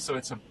 so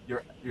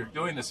you're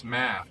doing this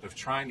math of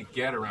trying to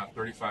get around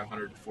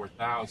 3,500 to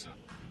 4,000,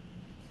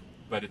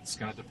 but it's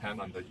going to depend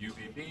on the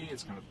UVB.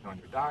 It's going to depend on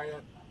your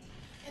diet.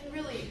 And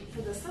really,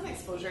 for the sun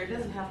exposure, it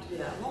doesn't have to be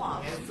that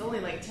long. It's only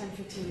like 10,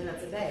 15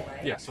 minutes a day,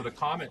 right? Yeah, so the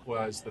comment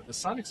was that the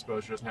sun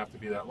exposure doesn't have to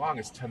be that long.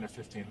 It's 10 to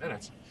 15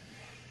 minutes.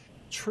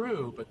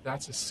 True, but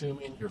that's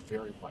assuming you're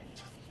very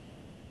white,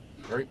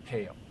 very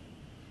pale.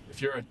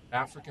 If you're an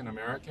African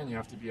American, you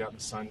have to be out in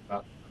the sun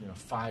about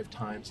 5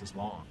 times as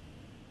long.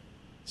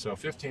 So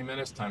 15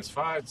 minutes times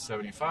 5 is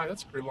 75.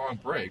 That's a pretty long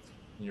break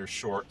in your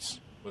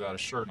shorts without a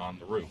shirt on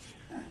the roof.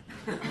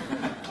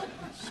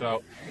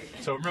 So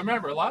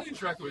remember, a lot of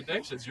these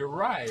recommendations, you're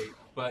right,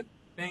 but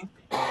think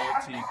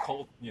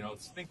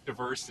think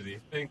diversity,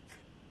 think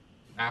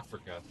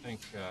Africa, think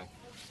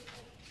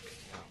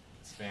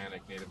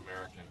Hispanic, Native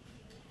American.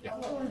 Yeah.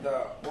 How are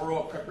the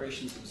oral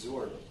preparations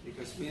absorbed?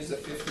 Because we use a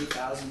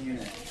 50,000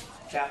 unit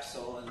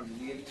capsule and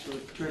we give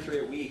 2 or 3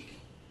 a week.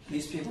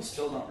 These people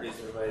still don't raise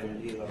their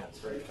vitamin D levels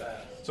very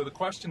fast. So the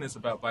question is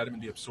about vitamin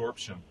D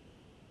absorption.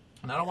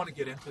 And I don't want to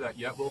get into that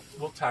yet.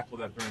 We'll tackle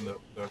that during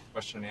the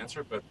question and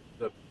answer. But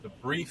the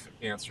brief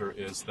answer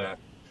is that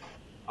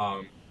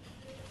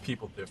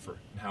people differ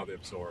in how they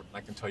absorb.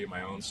 I can tell you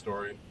my own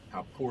story,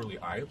 how poorly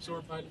I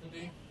absorb vitamin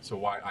D, so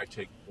why I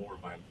take more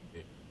vitamin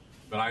D.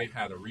 But I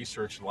had a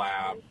research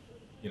lab,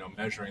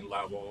 measuring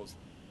levels,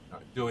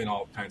 doing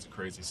all kinds of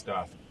crazy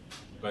stuff.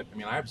 But,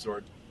 I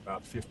absorbed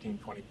about 15,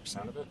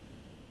 20% of it.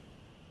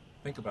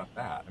 Think about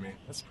that.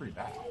 That's pretty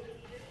bad.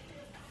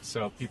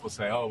 So people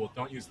say, oh, well,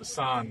 don't use the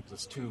sun because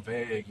it's too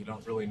vague. You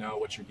don't really know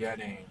what you're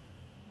getting.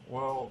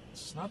 Well,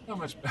 it's not that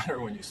much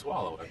better when you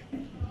swallow it.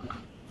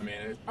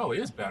 It probably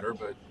is better,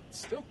 but it's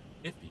still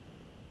iffy.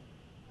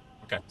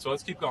 Okay, so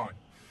let's keep going.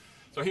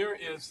 So here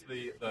is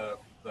the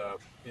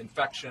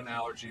infection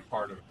allergy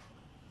part of it.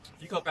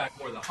 If you go back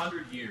more than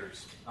 100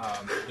 years,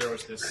 there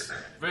was this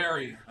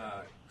very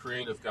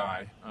creative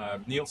guy,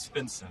 Neil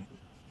Spinson,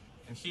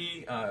 and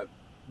he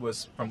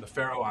was from the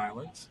Faroe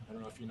Islands. I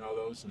don't know if you know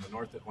those, in the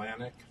North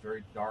Atlantic,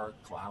 very dark,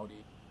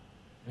 cloudy.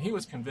 And he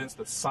was convinced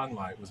that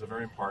sunlight was a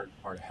very important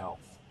part of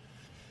health.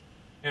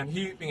 And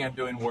he began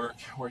doing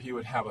work where he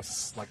would have a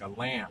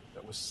lamp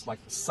that was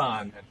like the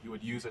sun, and he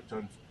would use it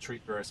to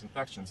treat various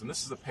infections. And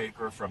this is a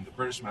paper from the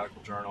British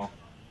Medical Journal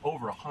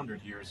over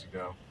 100 years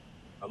ago,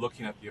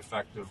 looking at the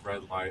effect of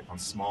red light on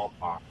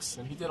smallpox.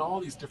 And he did all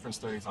these different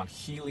studies on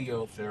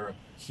heliotherapy,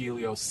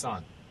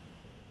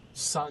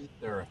 sun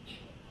therapy.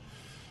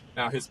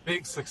 Now, his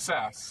big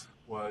success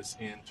was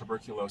in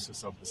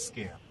tuberculosis of the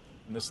skin.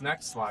 And this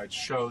next slide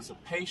shows a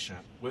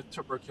patient with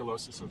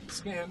tuberculosis of the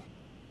skin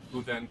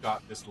who then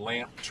got this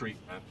lamp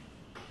treatment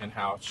and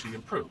how she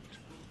improved.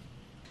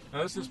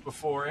 Now, this is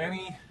before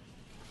any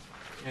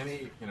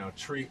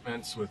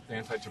treatments with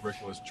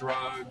anti-tuberculous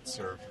drugs,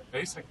 or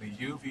basically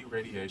UV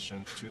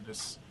radiation to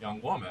this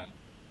young woman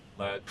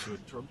led to a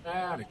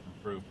dramatic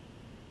improvement.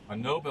 A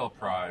Nobel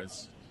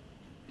Prize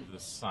to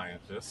this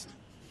scientist,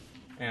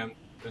 and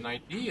an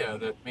idea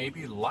that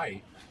maybe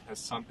light has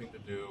something to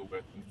do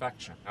with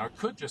infection. Now, it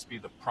could just be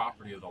the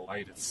property of the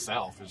light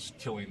itself is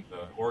killing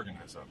the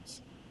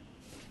organisms,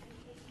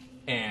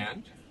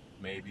 and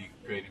maybe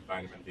creating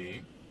vitamin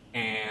D,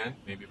 and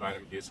maybe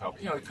vitamin D is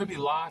helping. It could be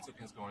lots of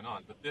things going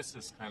on, but this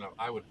is kind of,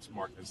 I would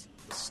mark as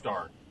the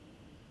start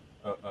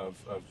of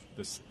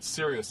this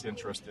serious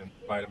interest in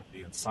vitamin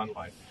D and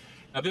sunlight.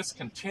 Now, this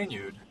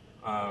continued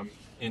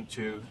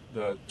into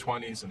the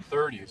 20s and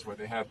 30s, where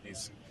they had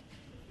these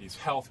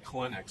health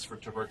clinics for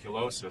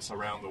tuberculosis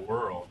around the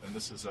world. And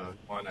this is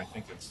one, I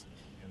think it's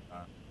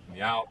in the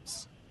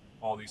Alps.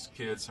 All these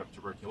kids have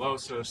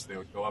tuberculosis. They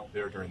would go up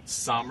there during the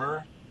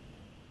summer.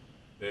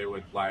 They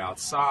would lie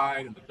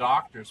outside, and the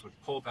doctors would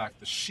pull back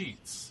the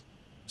sheets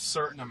a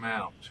certain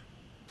amount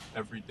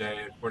every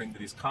day, according to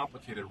these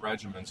complicated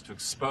regimens, to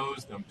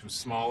expose them to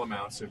small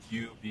amounts of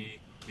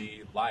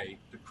UVB light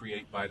to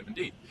create vitamin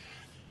D.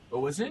 But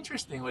what was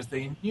interesting was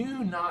they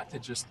knew not to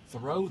just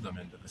throw them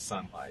into the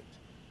sunlight,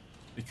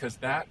 because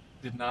that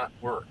did not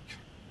work.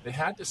 They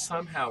had to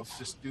somehow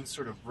just do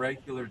sort of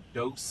regular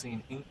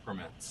dosing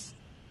increments.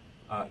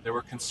 There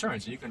were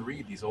concerns, and you can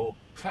read these old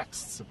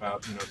texts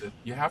about, that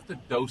you have to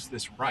dose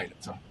this right.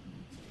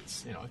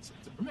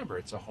 Remember,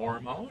 it's a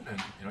hormone,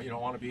 and you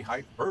don't want to be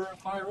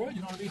hyperthyroid,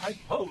 you don't want to be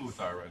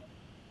hypothyroid.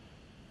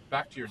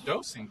 Back to your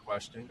dosing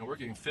question, we're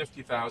getting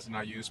 50,000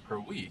 IUs per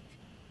week.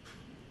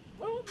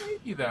 Well,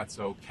 maybe that's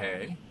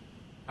okay.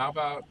 How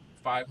about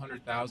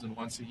 500,000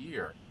 once a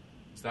year?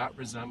 Does that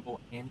resemble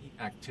any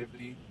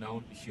activity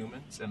known to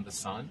humans and the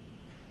sun?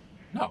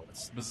 No,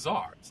 it's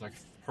bizarre. It's like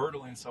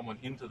hurtling someone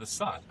into the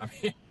sun. I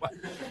mean,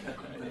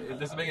 it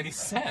doesn't make any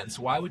sense.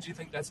 Why would you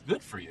think that's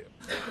good for you?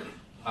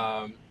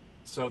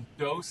 So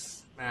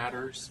dose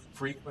matters,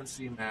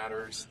 frequency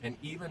matters, and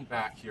even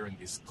back here in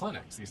these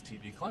clinics, these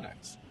TB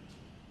clinics,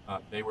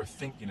 they were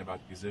thinking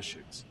about these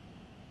issues.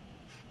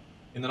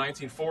 In the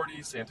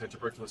 1940s,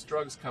 anti-tuberculous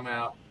drugs come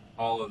out.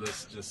 All of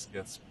this just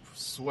gets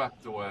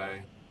swept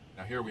away.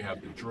 Now here we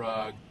have the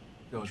drug,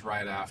 goes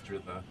right after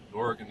the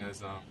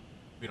organism.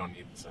 We don't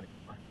need this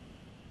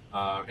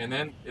anymore. And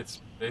then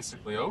it's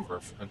basically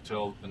over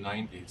until the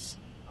 90s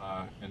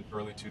and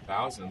early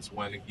 2000s,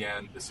 when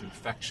again this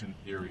infection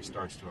theory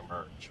starts to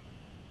emerge.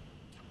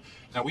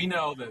 Now we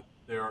know that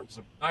there's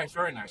a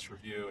very nice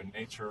review in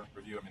Nature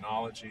Review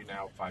Immunology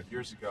now 5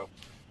 years ago,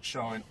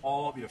 showing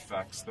all the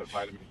effects that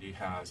vitamin D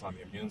has on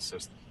the immune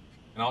system.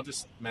 And I'll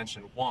just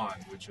mention one,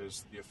 which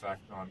is the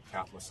effect on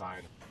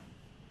cathelicidin,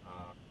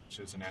 which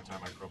is an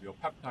antimicrobial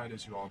peptide,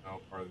 as you all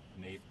know, part of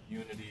innate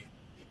immunity.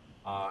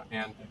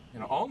 And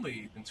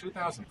only in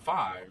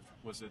 2005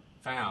 was it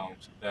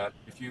found that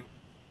if you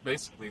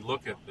basically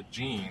look at the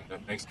gene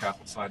that makes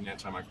cathelicidin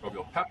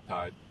antimicrobial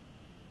peptide,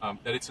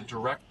 that it's a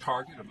direct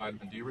target of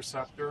vitamin D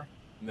receptor,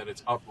 and that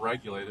it's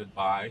upregulated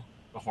by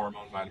the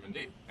hormone vitamin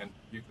D. And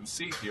you can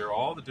see here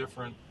all the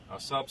different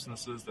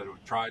substances that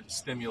would try to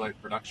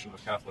stimulate production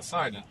of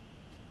cathelicidin,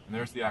 and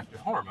there's the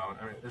active hormone.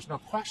 I mean, there's no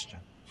question.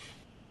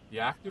 The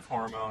active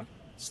hormone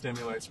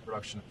stimulates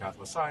production of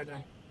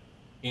cathelicidin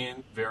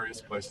in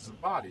various places of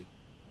the body.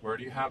 Where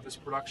do you have this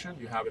production?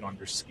 You have it on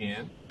your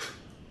skin,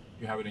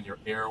 you have it in your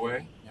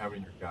airway, you have it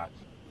in your gut.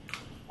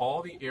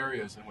 All the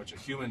areas in which a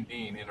human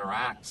being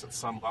interacts at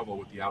some level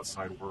with the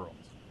outside world,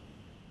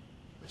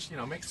 which,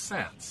 makes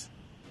sense.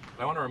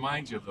 But I want to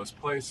remind you of those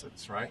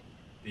places, right?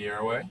 The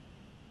airway,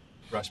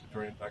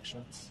 respiratory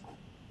infections,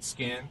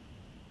 skin,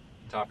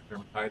 atopic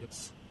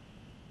dermatitis,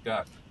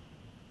 gut,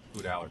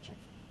 food allergy.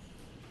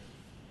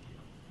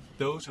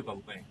 Those are the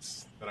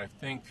links that I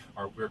think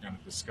we're going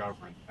to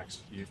discover in the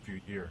next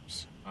few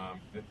years.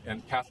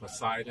 And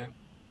cathelicidin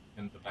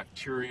and the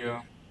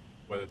bacteria,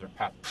 whether they're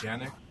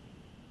pathogenic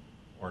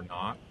or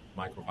not,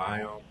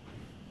 microbiome,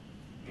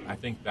 I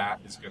think that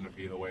is going to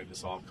be the way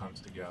this all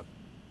comes together.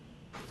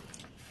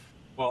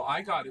 Well,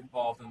 I got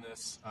involved in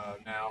this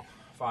now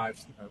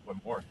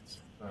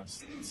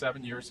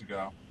 7 years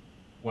ago,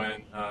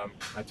 when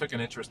I took an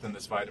interest in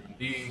this vitamin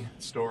D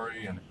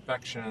story and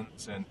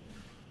infections. And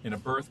in a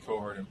birth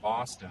cohort in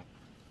Boston,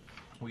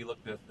 we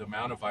looked at the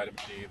amount of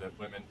vitamin D that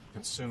women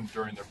consume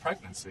during their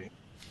pregnancy,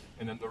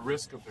 and then the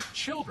risk of their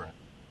children,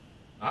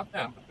 not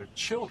them, but their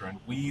children,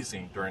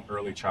 wheezing during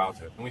early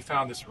childhood. And we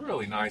found this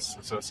really nice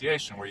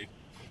association where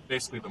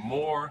basically the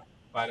more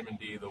vitamin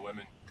D the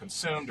women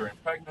consumed during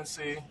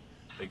pregnancy,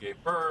 they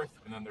gave birth,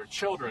 and then their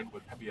children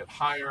would be at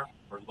higher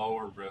or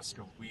lower risk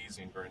of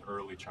wheezing during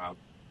early childhood.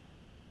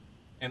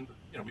 And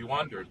we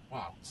wondered,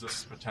 wow, is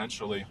this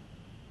potentially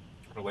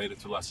related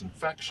to less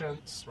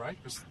infections, right?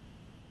 Because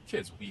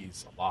kids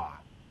wheeze a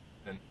lot,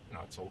 and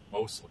it's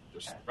mostly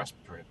just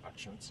respiratory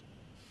infections.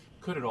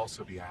 Could it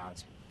also be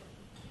asthma?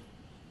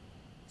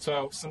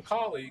 So some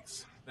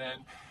colleagues then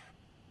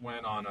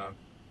went on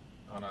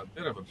a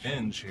bit of a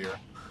binge here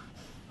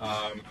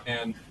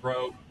and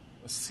wrote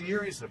a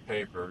series of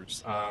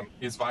papers.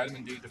 Is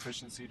vitamin D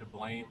deficiency to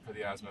blame for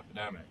the asthma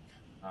epidemic?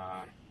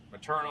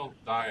 Maternal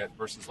diet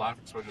versus lack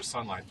of exposure to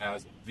sunlight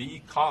as the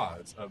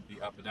cause of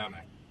the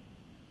epidemic.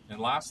 And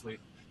lastly,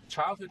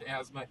 childhood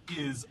asthma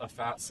is a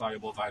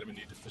fat-soluble vitamin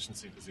D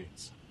deficiency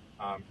disease.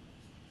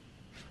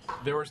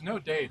 There was no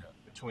data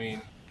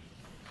between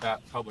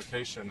that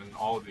publication and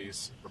all of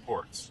these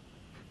reports.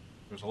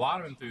 There's a lot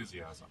of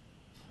enthusiasm,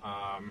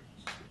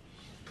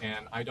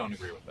 and I don't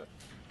agree with it.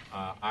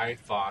 I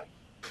thought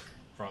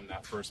from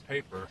that first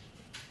paper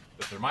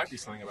that there might be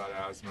something about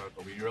asthma,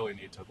 but we really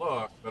need to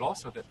look, but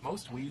also that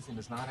most wheezing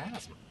is not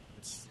asthma.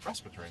 It's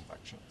respiratory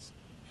infections.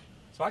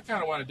 So I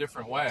kind of went a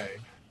different way,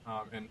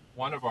 and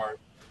one of our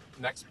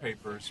next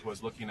papers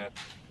was looking at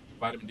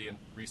vitamin D in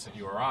recent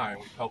URI, and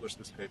we published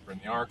this paper in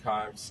the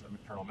archives of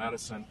maternal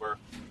medicine, where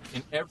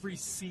in every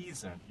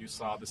season you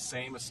saw the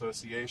same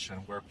association,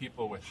 where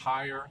people with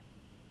higher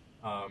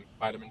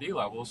vitamin D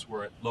levels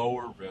were at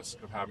lower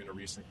risk of having a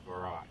recent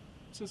URI.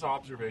 This is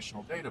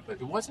observational data, but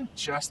it wasn't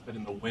just that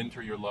in the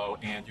winter you're low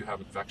and you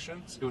have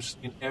infections. It was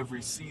in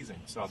every season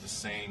you saw the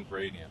same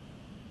gradient.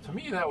 To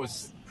me, that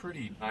was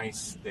pretty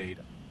nice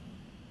data,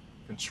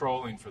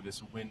 controlling for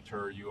this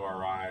winter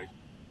URI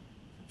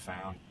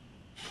confound.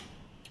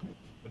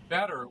 But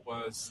better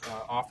was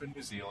off in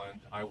New Zealand.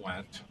 I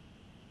went,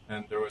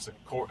 and there was a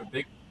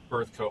big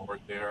birth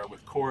cohort there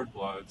with cord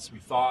bloods. We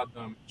thawed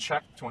them,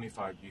 checked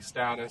 25D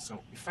status, and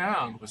what we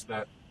found was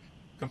that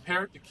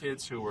compared to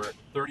kids who were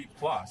 30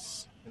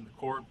 plus in the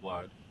cord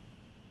blood,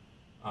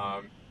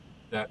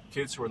 that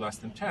kids who were less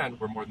than 10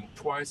 were more than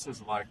twice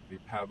as likely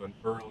to have an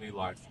early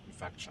life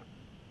infection.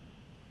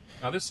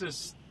 Now this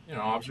is,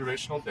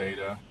 observational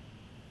data.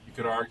 You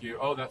could argue,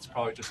 oh, that's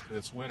probably just because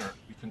it's winter.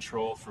 We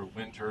control for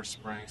winter,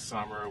 spring,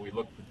 summer. We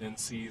look within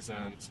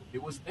seasons.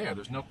 It was there.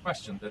 There's no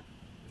question that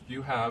if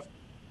you have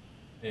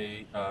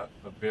a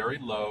very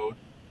low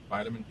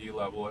vitamin D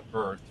level at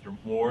birth, you're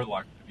more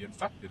likely to be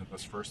infected in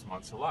those first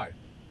months of life.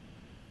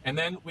 And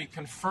then we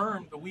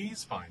confirmed the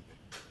wheeze finding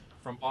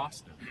from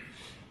Boston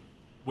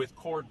with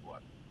cord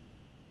blood.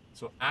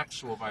 So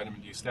actual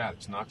vitamin D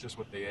status, not just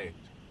what they ate.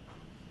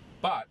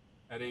 But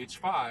at age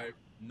 5,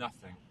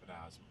 nothing but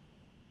asthma.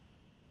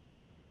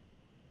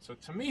 So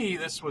to me,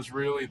 this was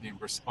really the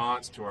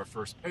response to our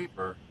first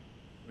paper,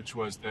 which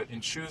was that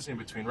in choosing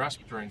between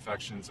respiratory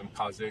infections and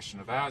causation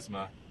of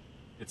asthma,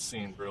 it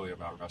seemed really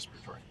about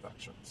respiratory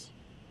infections.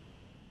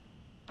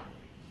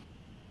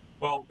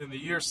 Well, in the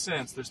years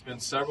since, there's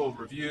been several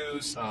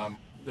reviews.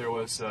 There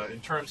was, in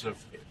terms of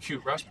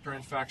acute respiratory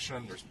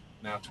infection, there's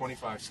now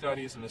 25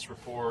 studies in this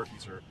report.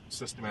 These are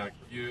systematic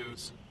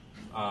reviews.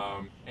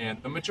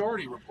 And the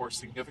majority report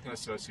significant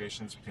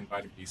associations between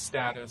vitamin D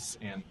status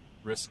and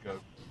risk of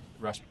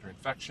respiratory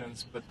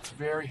infections, but it's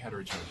very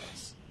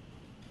heterogeneous.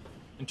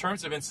 In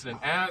terms of incident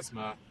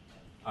asthma,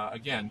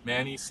 again,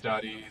 many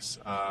studies,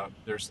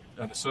 there's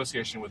an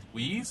association with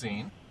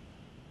wheezing,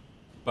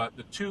 but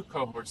the two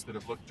cohorts that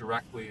have looked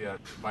directly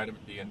at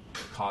vitamin D and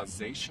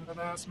causation of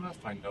asthma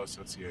find no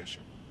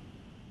association.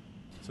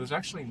 So there's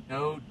actually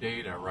no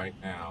data right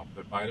now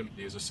that vitamin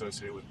D is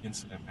associated with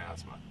incident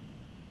asthma.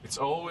 It's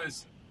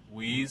always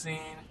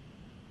wheezing,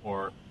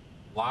 or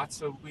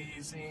lots of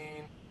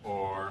wheezing,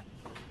 or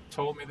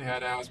told me they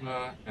had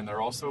asthma and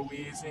they're also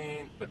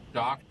wheezing, but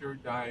doctor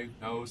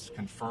diagnosed,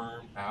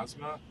 confirmed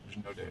asthma.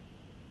 There's no data.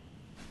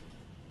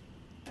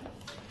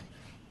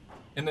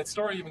 And that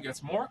story even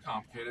gets more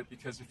complicated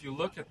because if you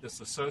look at this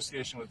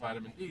association with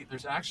vitamin D,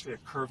 there's actually a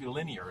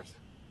curvilinear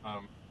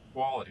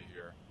quality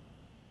here.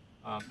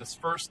 This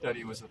first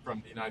study was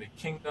from the United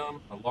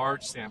Kingdom, a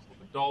large sample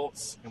of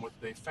adults, and what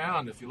they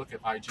found, if you look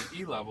at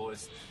IgE level,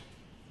 is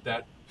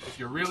that if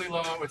you're really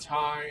low, it's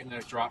high, and then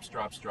it drops,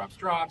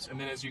 and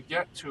then as you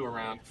get to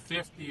around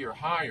 50 or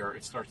higher,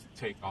 it starts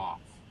to take off.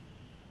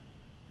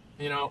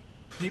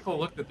 People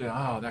looked at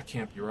that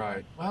can't be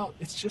right. Well,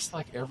 it's just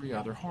like every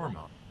other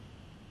hormone.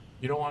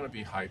 You don't want to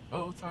be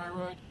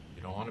hypothyroid,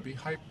 you don't want to be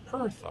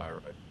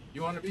hyperthyroid,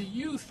 you want to be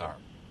euthyroid.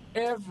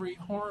 Every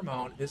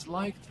hormone is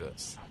like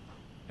this.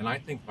 And I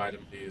think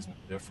vitamin D is no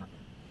different.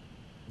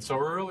 And so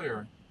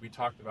earlier, we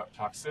talked about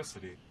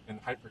toxicity,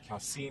 and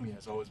hypercalcemia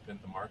has always been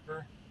the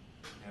marker.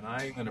 And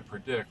I'm going to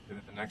predict that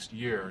in the next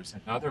years,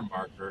 another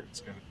marker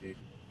is going to be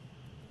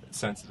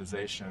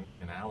sensitization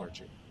and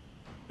allergy.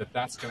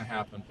 That's going to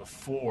happen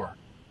before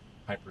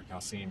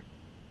hypercalcemia.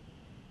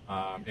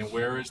 And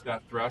where is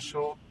that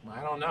threshold?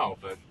 I don't know,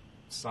 but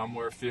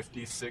somewhere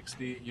 50,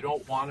 60. You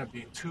don't want to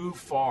be too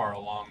far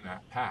along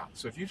that path.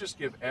 So if you just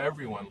give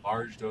everyone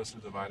large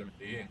doses of vitamin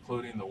D,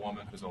 including the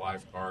woman who's a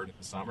lifeguard in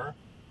the summer,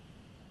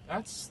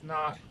 that's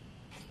not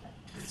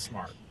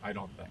smart, I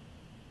don't think.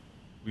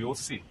 We will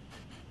see.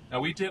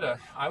 Now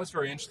I was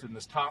very interested in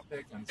this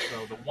topic, and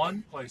so the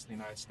one place in the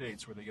United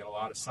States where they get a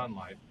lot of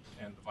sunlight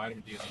and the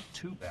vitamin D isn't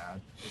too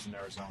bad is in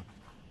Arizona.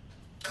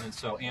 And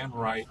so Ann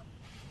Wright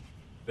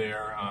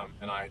there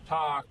and I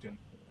talked, and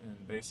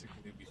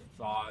basically we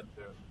thawed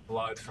the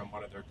blood from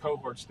one of their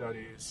cohort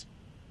studies,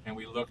 and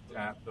we looked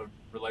at the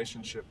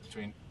relationship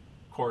between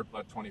cord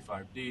blood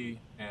 25D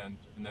and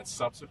then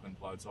subsequent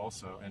bloods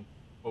also. And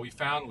what we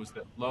found was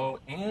that low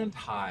and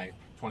high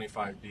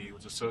 25D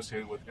was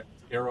associated with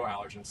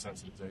aeroallergen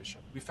sensitization.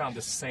 We found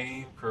the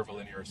same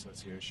curvilinear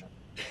association.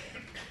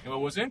 And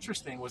what was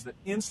interesting was that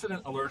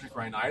incident allergic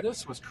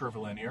rhinitis was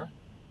curvilinear,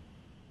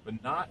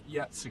 but not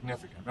yet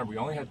significant. Remember, we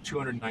only had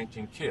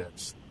 219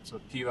 kids, so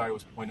the p-value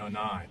was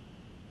 0.09.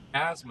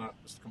 Asthma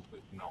was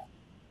completely null.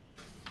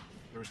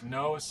 There was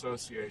no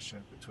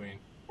association between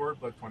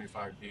cord blood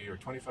 25D or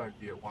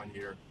 25D at 1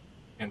 year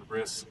and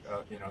risk,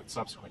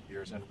 subsequent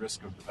years, and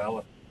risk of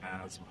developing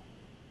asthma.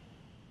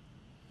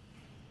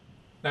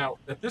 Now,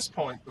 at this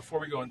point, before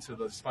we go into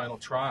those final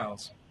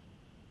trials,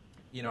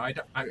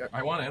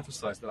 I want to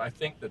emphasize that I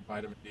think that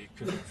vitamin D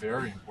could be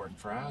very important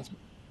for asthma.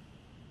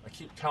 I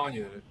keep telling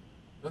you that it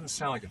doesn't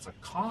sound like it's a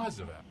cause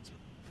of asthma.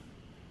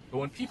 But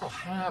when people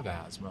have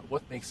asthma,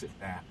 what makes it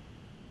bad?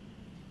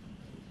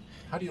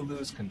 How do you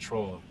lose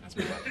control of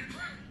asthma?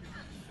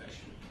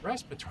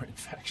 Respiratory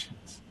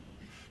infections.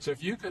 So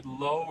if you could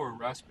lower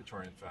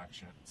respiratory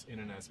infections in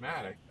an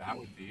asthmatic, that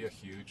would be a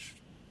huge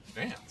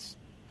advance.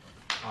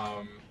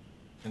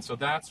 And so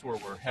that's where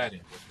we're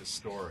heading with this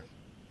story.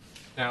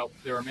 Now,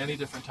 there are many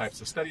different types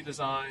of study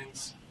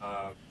designs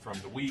from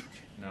the week,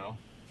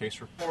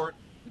 case report,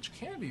 which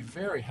can be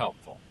very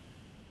helpful.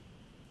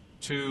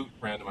 2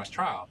 randomized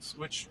trials,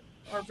 which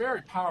are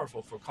very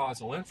powerful for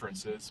causal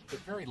inferences, but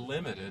very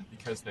limited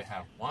because they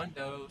have one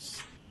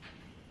dose,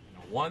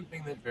 one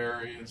thing that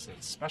varies,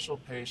 and special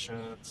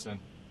patients. And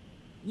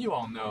you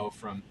all know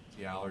from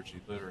the allergy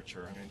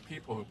literature, I mean,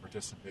 people who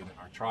participate in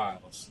our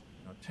trials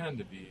tend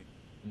to be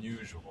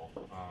unusual.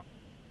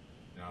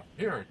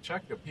 Here,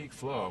 check the peak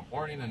flow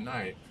morning and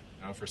night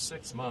for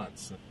 6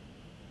 months.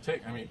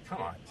 And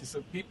come on.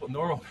 So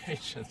normal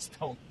patients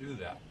don't do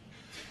that.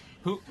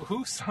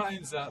 Who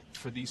signs up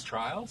for these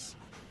trials?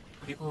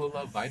 People who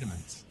love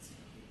vitamins.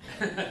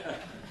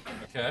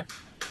 Okay?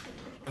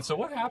 And so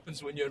what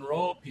happens when you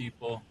enroll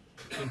people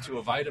into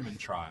a vitamin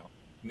trial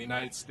in the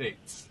United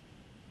States,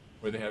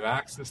 where they have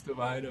access to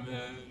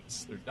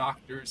vitamins, their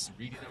doctors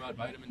reading about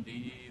vitamin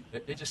D,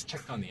 they just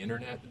checked on the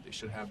internet that they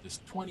should have this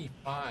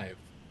 25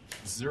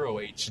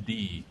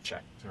 0HD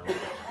checked or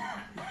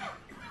whatever.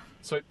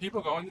 So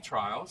people go into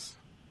trials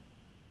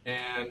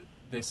and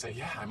they say,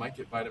 yeah, I might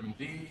get vitamin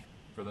D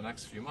for the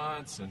next few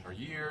months or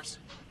years,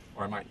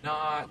 or I might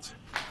not.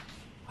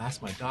 I'll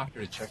ask my doctor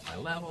to check my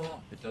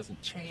level. If it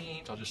doesn't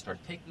change, I'll just start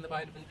taking the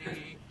vitamin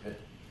D.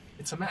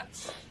 It's a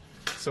mess.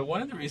 So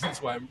one of the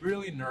reasons why I'm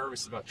really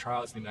nervous about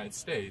trials in the United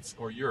States,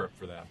 or Europe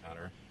for that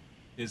matter,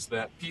 is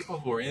that people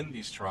who are in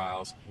these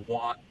trials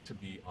want to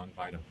be on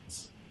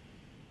vitamins.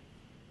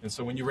 And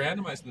so when you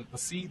randomize them to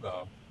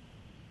placebo,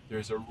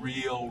 there's a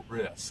real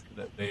risk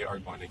that they are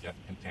going to get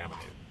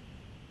contaminated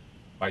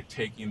by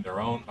taking their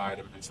own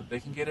vitamins that they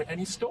can get at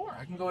any store.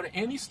 I can go to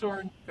any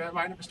store,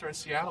 vitamin store in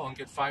Seattle, and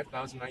get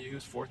 5,000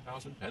 IUs,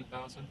 4,000,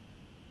 10,000.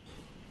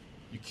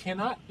 You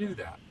cannot do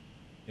that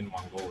in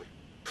Mongolia.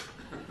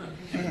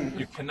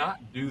 You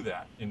cannot do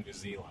that in New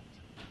Zealand.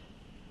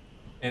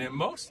 And in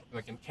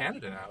like in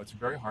Canada now, it's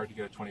very hard to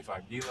get a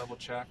 25D level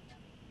checked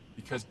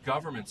because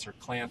governments are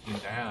clamping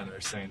down and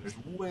they're saying there's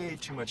way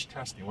too much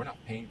testing. We're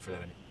not paying for that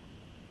anymore.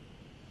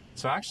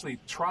 So actually,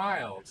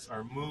 trials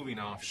are moving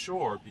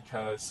offshore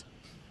because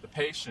the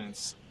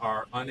patients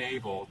are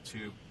unable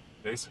to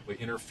basically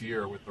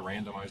interfere with the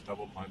randomized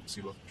double-blind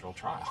placebo-controlled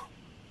trial.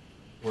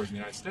 Whereas in the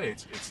United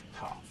States, it's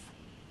tough.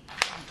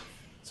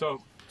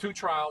 So 2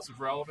 trials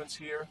of relevance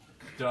here.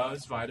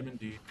 Does vitamin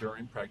D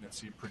during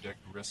pregnancy predict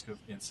risk of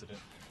incident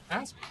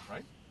asthma,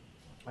 right?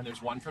 And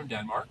there's one from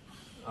Denmark.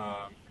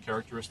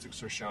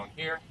 Characteristics are shown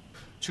here.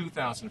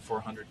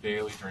 2,400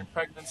 daily during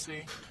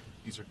pregnancy.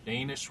 These are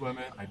Danish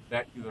women. I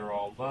bet you they're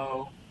all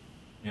low,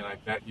 and I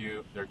bet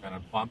you they're going to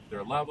bump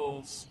their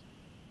levels,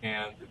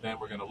 and then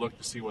we're going to look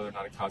to see whether or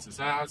not it causes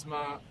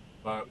asthma,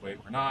 but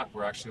wait, we're not.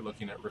 We're actually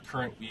looking at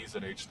recurrent wheeze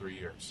at age 3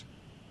 years.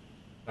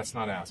 That's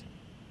not asthma.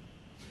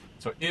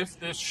 So if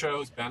this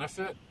shows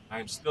benefit,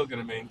 I'm still going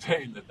to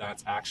maintain that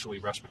that's actually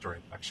respiratory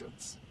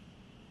infections.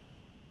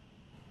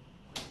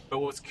 But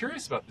what's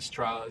curious about this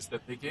trial is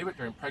that they gave it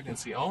during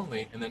pregnancy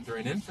only, and then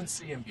during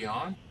infancy and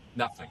beyond,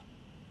 nothing.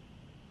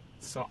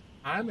 So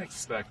I'm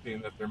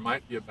expecting that there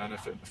might be a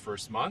benefit in the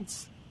first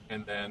months,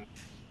 and then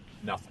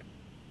nothing.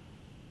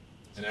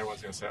 And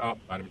everyone's going to say, oh,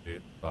 vitamin D,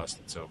 bust,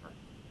 it's over.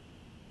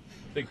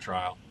 Big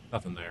trial,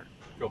 nothing there,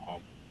 go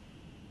home.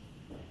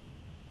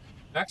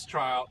 Next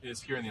trial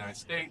is here in the United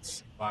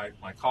States by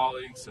my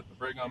colleagues at the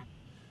Brigham.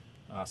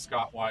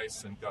 Scott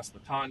Weiss and Gus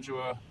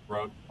Latangua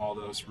wrote all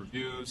those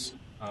reviews.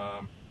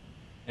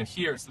 And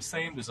here it's the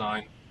same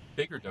design,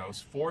 bigger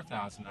dose,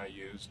 4,000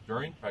 IUs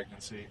during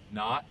pregnancy,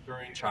 not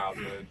during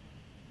childhood.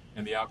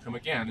 And the outcome,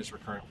 again, is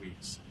recurrent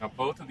wheeze. Now,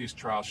 both of these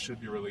trials should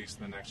be released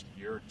in the next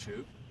year or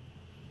 2.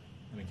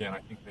 And again, I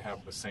think they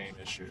have the same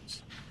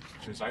issues.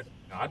 Which is,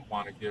 I'd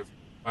want to give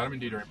vitamin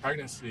D during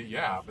pregnancy,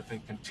 yeah, but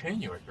then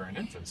continue it during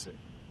infancy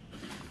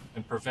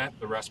and prevent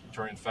the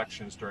respiratory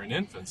infections during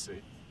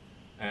infancy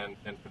and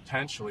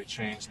potentially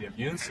change the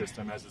immune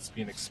system as it's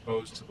being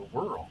exposed to the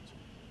world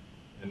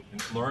and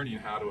learning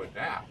how to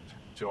adapt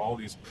to all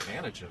these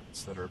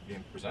antigens that are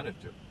being presented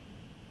to.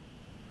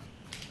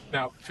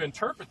 Now, to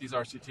interpret these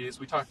RCTs,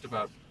 we talked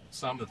about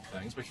some of the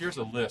things, but here's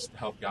a list to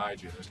help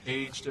guide you. There's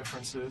age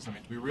differences. I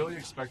mean, do we really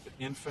expect that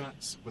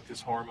infants with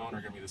this hormone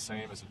are going to be the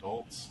same as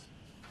adults?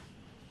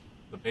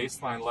 The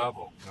baseline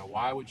level,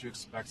 why would you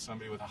expect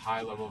somebody with a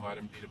high level of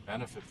vitamin D to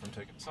benefit from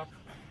taking something?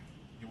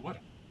 You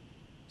wouldn't.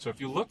 So if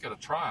you look at a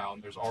trial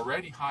and there's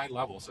already high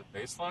levels at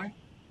baseline,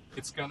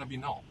 it's going to be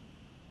null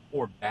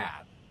or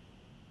bad.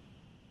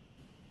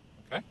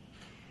 Okay?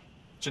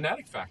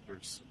 Genetic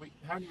factors, we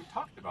haven't even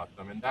talked about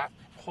them. And that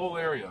whole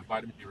area of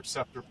vitamin D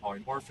receptor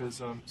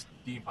polymorphisms,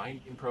 D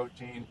binding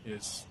protein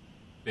is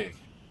big.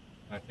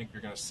 And I think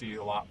you're going to see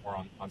a lot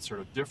more on sort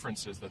of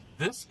differences that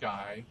this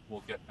guy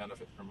will get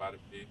benefit from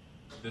vitamin D,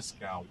 this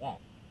gal won't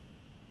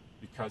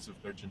because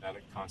of their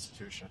genetic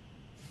constitution.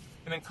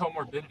 And then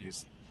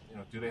comorbidities.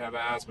 Do they have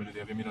asthma? Do they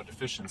have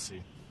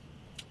immunodeficiency?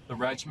 The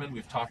regimen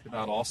we've talked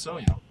about also,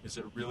 is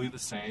it really the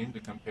same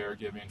to compare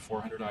giving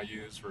 400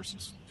 IUs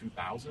versus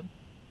 2,000?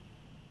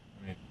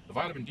 I mean, the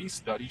vitamin D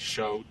study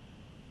showed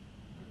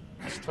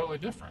it's totally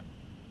different.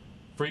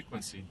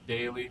 Frequency,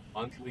 daily,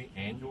 monthly,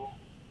 annual.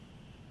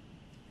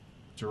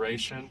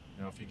 Duration,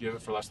 if you give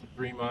it for less than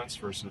 3 months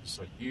versus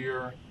a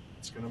year,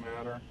 it's going to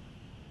matter.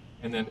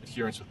 And then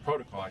adherence with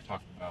protocol I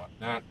talked about.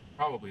 That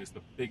probably is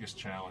the biggest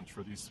challenge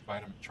for these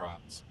vitamin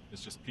trials,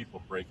 is just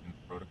people breaking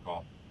the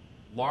protocol,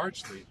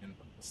 largely in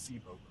the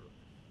placebo group,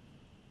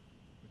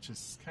 which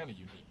is kind of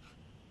unique.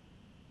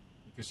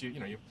 Because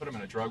you put them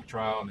in a drug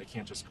trial and they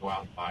can't just go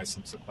out and buy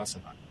some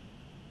supplemental,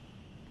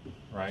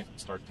 right? And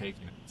start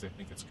taking it because they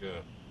think it's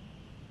good.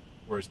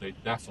 Whereas they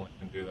definitely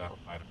can do that with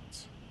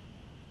vitamins.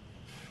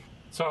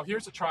 So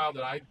here's a trial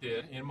that I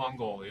did in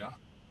Mongolia.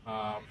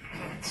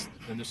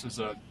 And this is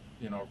a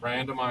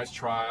randomized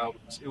trial.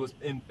 It was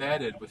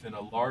embedded within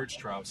a large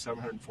trial of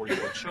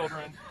 744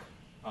 children.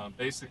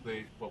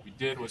 Basically, what we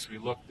did was we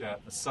looked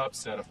at a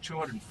subset of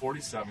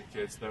 247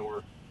 kids that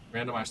were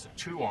randomized to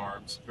two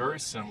arms, very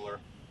similar.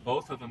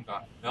 Both of them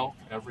got milk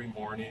every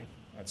morning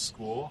at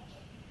school.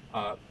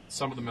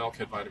 Some of the milk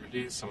had vitamin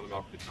D, some of the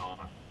milk did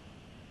not.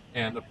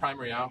 And the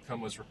primary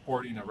outcome was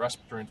reporting a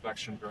respiratory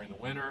infection during the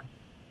winter.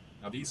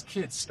 Now, these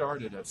kids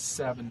started at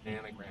 7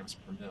 nanograms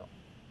per mil.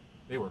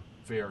 They were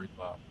very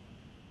low.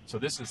 So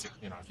this is, if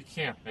you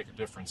can't make a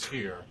difference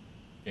here,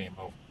 game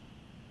over.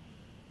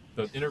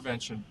 The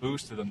intervention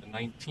boosted them to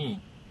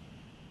 19,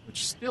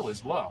 which still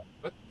is low,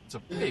 but it's a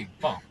big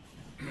bump.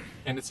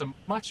 And it's a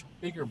much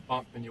bigger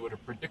bump than you would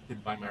have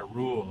predicted by my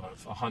rule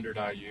of 100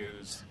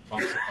 IUs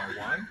bumps it by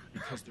 1,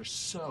 because they're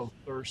so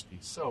thirsty,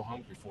 so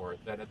hungry for it,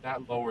 that at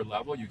that lower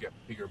level, you get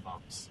bigger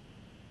bumps.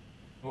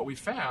 And what we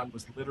found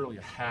was literally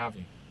a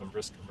halving of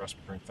risk of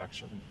respiratory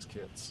infection in these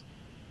kids.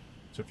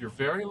 So if you're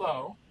very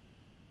low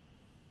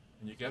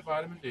and you get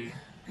vitamin D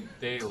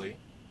daily,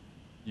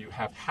 you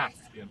have half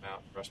the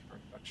amount of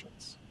respiratory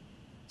infections.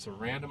 It's a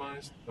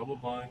randomized,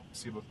 double-blind,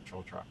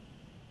 placebo-controlled trial.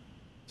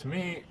 To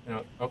me,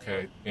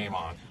 okay, game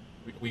on.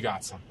 We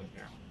got something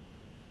here.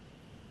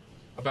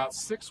 About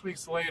 6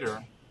 weeks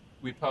later,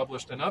 we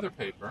published another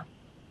paper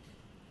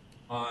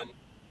on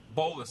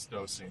bolus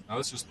dosing. Now,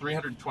 this is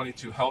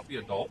 322 healthy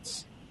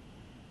adults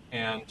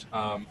and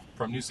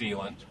from New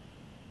Zealand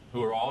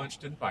who are all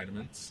interested in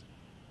vitamins.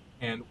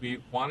 And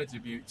we wanted to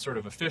be sort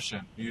of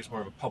efficient. We used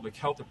more of a public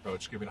health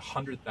approach, giving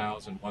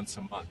 100,000 once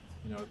a month,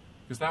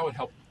 because that would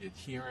help the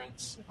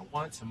adherence.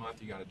 Once a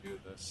month, you got to do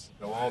this.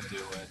 They'll all do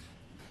it.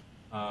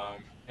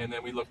 And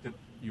then we looked at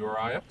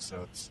URI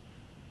episodes.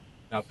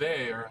 Now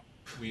there,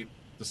 we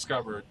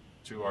discovered,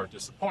 to our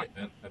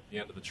disappointment, at the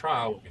end of the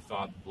trial, when we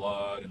thawed the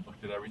blood and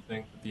looked at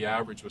everything, that the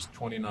average was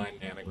 29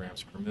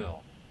 nanograms per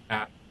mil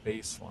at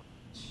baseline.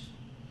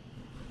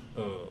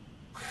 Oh,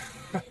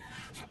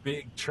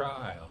 big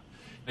trial.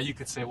 Now you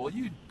could say, well,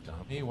 you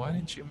dummy, why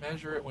didn't you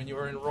measure it when you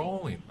were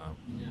enrolling them?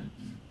 Yeah.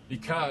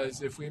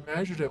 Because if we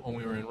measured it when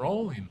we were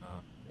enrolling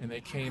them, and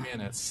they came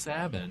in at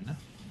 7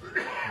 or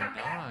 9,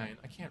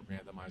 I can't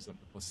randomize them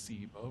to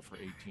placebo for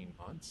 18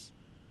 months.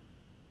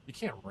 You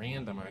can't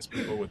randomize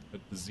people with a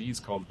disease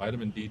called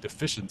vitamin D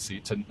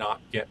deficiency to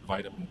not get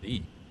vitamin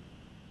D.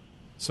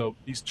 So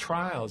these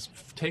trials,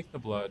 take the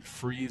blood,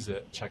 freeze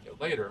it, check it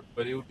later,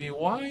 but it would be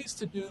wise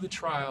to do the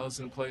trials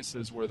in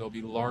places where there'll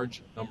be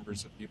large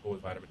numbers of people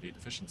with vitamin D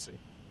deficiency,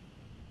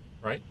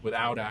 right?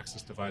 Without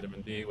access to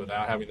vitamin D,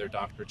 without having their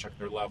doctor check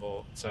their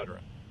level,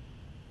 etc.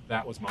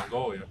 That was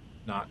Mongolia,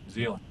 not New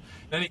Zealand.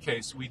 In any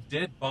case, we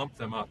did bump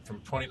them up from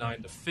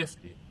 29 to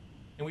 50,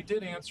 and we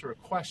did answer a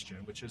question,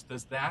 which is,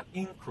 does that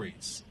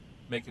increase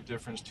make a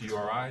difference to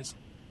URIs?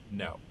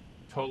 No.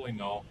 Totally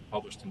null,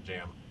 published in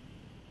JAMA.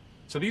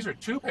 So these are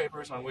two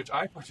papers on which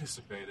I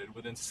participated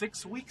within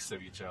 6 weeks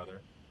of each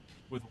other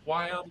with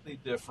wildly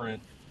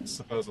different,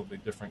 supposedly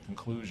different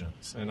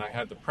conclusions. And I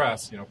had the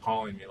press,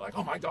 calling me like,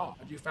 oh my God,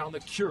 you found the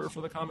cure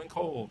for the common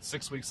cold.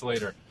 6 weeks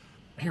later,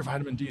 I hear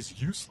vitamin D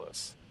is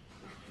useless.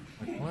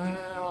 Like,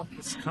 well,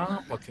 it's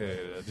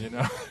complicated, You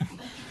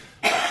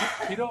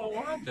don't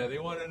want that. They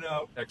want to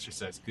know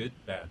exercise, good,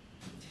 bad.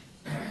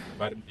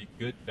 Vitamin D,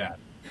 good, bad.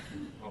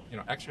 Well,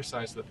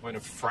 exercise to the point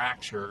of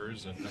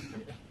fractures and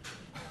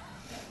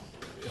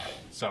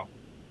so,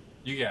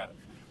 you get it.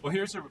 Well,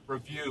 here's a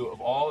review of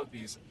all of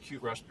these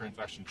acute respiratory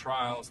infection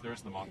trials.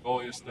 There's the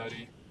Mongolia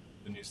study,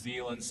 the New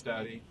Zealand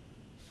study.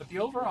 But the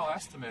overall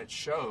estimate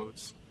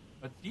shows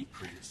a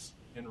decrease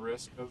in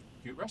risk of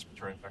acute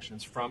respiratory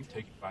infections from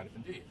taking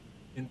vitamin D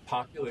in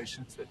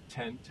populations that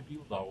tend to be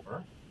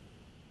lower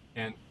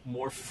and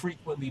more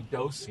frequently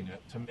dosing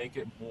it to make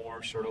it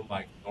more sort of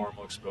like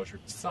normal exposure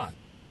to sun.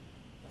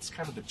 That's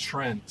kind of the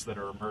trends that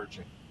are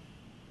emerging.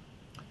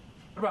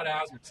 What about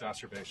asthma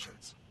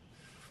exacerbations?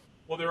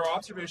 Well, there are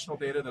observational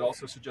data that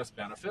also suggest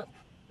benefit.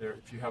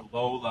 If you have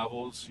low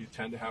levels, you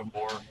tend to have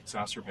more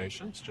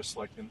exacerbations, just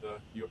like in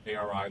the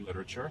ARI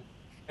literature.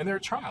 And there are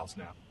trials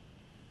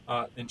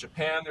now. In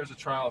Japan, there's a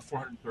trial of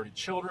 430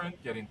 children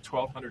getting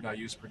 1,200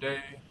 IUs per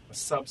day. A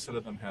subset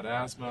of them had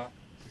asthma.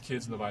 The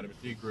kids in the vitamin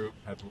D group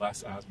had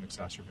less asthma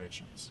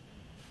exacerbations.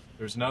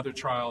 There's another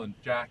trial in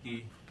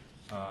Jackie.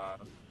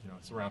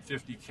 It's around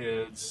 50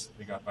 kids.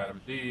 They got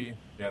vitamin D.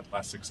 They had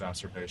less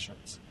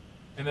exacerbations.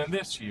 And then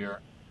this year,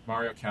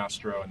 Mario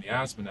Castro and the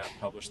AsthmaNet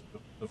published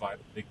the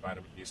big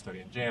vitamin D study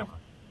in JAMA.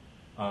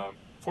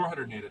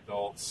 408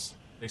 adults.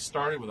 They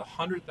started with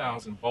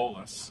 100,000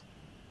 bolus.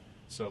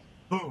 So,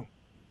 boom.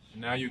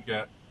 And now you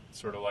get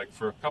sort of like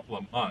for a couple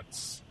of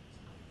months,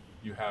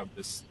 you have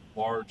this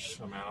large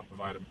amount of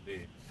vitamin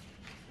D.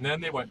 And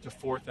then they went to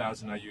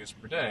 4,000 IUs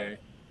per day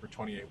for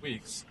 28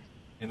 weeks,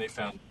 and they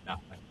found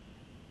nothing.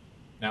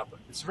 Now,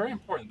 it's very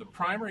important. The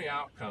primary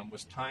outcome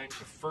was time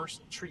to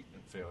first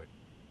treatment failure.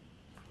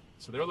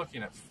 So they're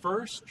looking at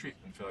first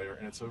treatment failure,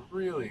 and it's a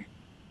really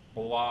a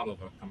lot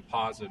of a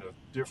composite of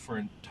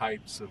different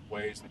types of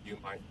ways that you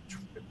might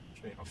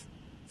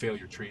fail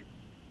your treatment.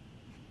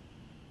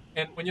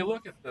 And when you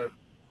look at the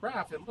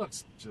graph, it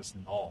looks just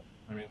null.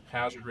 I mean,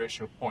 hazard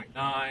ratio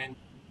 0.9,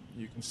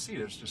 you can see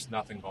there's just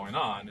nothing going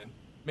on. And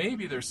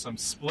maybe there's some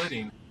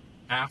splitting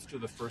after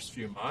the first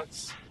few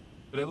months,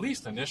 but at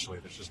least initially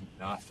there's just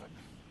nothing.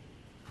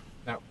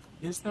 Now,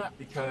 is that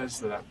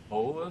because of that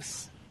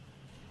bolus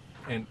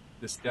and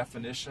this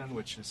definition,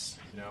 which is,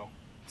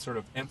 sort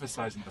of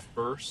emphasizing the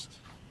first?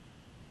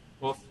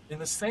 Well, in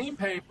the same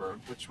paper,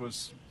 which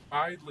was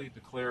widely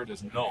declared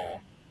as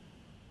null,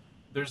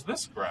 there's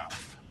this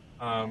graph.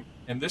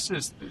 And this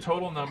is the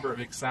total number of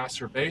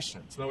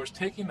exacerbations. In other words,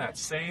 taking that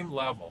same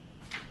level,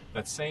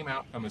 that same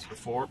outcome as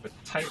before, but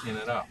tightening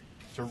it up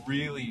to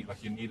really,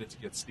 like, you needed to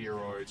get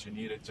steroids, you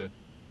needed to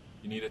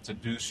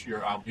reduce your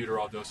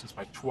albuterol doses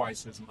by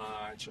twice as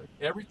much.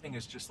 Everything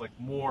is just like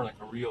more like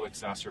a real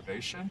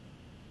exacerbation.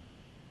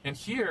 And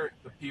here,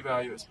 the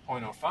p-value is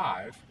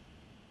 0.05,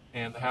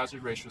 and the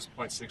hazard ratio is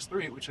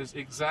 0.63, which is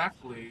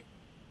exactly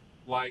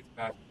like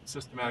that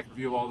systematic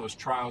review of all those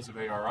trials of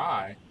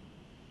ARI.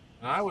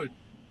 And I would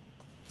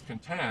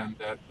contend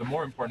that the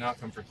more important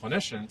outcome for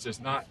clinicians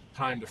is not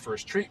time to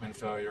first treatment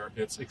failure,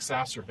 it's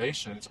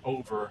exacerbations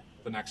over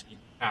the next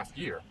half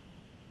year.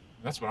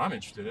 And that's what I'm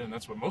interested in, and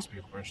that's what most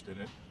people are interested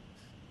in.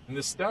 And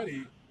this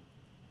study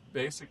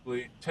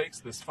basically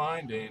takes this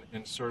finding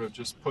and sort of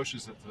just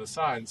pushes it to the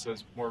side and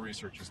says more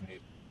research is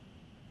needed.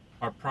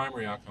 Our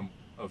primary outcome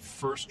of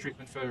first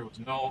treatment failure was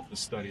null. The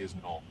study is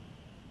null.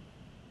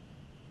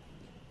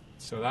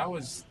 So that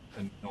was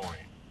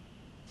annoying.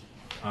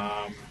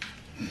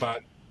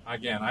 But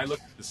again, I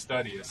looked at the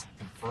study as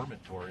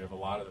confirmatory of a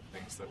lot of the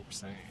things that we're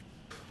saying.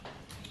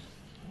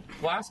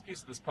 The last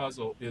piece of this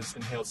puzzle is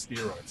inhaled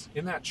steroids.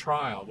 In that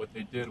trial, what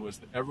they did was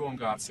that everyone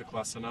got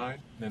cyclosinide,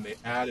 and then they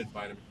added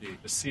vitamin D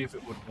to see if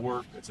it would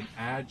work as an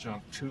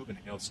adjunct to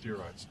inhaled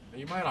steroids. Now,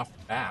 you might off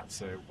the bat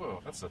say,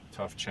 whoa, that's a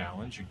tough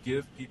challenge. You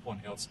give people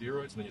inhaled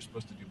steroids, and then you're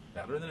supposed to do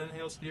better than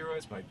inhaled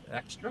steroids by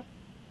extra?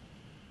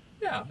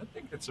 Yeah, I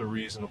think it's a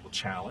reasonable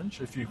challenge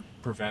if you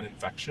prevent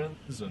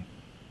infections and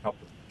help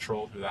with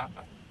control through that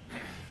method.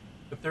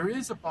 But there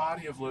is a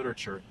body of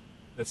literature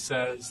that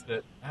says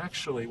that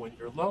actually when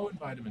you're low in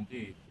vitamin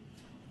D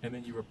and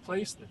then you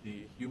replace the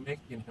D, you make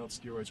the inhaled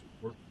steroids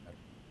work better.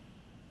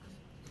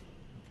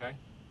 Okay?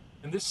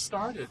 And this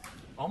started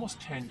almost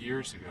 10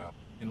 years ago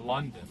in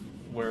London,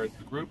 where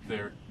the group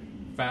there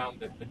found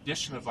that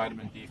addition of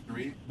vitamin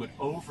D3 would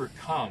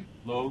overcome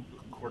low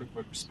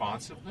glucocorticoid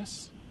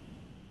responsiveness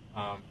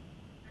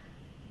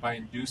by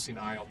inducing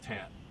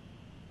IL-10.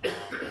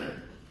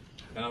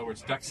 In other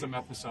words,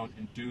 dexamethasone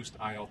induced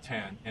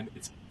IL-10 and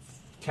its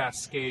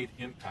cascade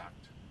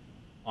impact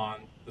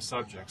on the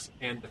subjects,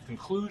 and the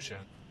conclusion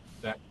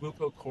that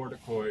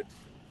glucocorticoid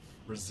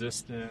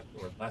resistant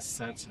or less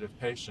sensitive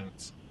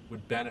patients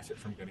would benefit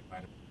from getting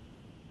vitamin D.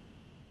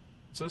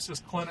 So this is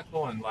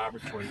clinical and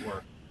laboratory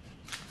work.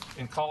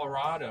 In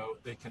Colorado,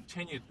 they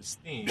continued this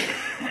theme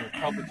with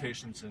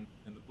publications in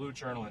the Blue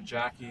Journal and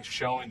JACI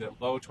showing that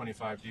low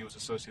 25D was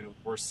associated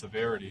with worse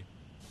severity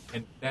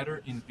and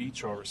better in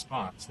vitro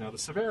response. Now, the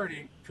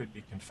severity could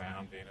be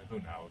confounding, and who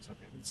knows? I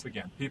mean, it's,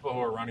 again, people who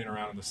are running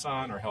around in the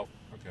sun or healthy.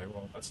 Okay,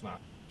 well, that's not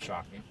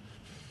shocking.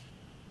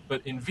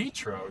 But in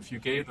vitro, if you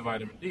gave the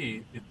vitamin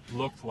D, it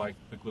looked like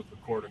the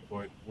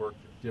glucocorticoid worked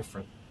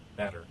different,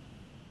 better.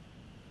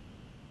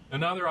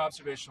 Another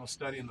observational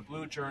study in the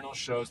Blue Journal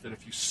shows that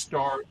if you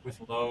start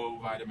with low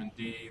vitamin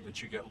D,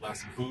 that you get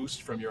less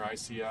boost from your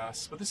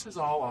ICS. But this is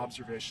all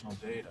observational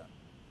data.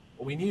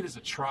 What we need is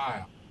a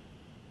trial.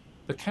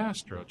 The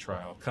Castro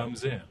trial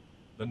comes in.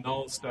 The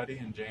null study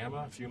in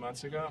JAMA a few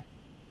months ago.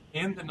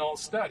 In the null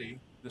study,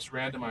 this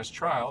randomized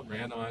trial,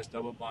 randomized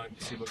double-blind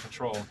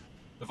placebo-controlled,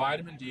 the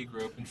vitamin D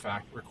group, in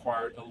fact,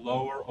 required a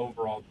lower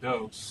overall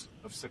dose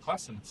of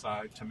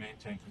cyclosinide to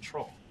maintain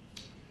control.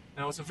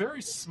 Now, it's a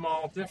very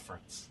small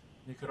difference.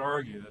 You could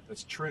argue that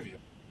that's trivial,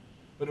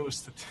 but it was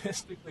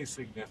statistically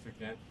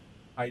significant,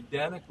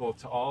 identical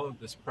to all of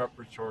this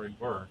preparatory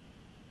work.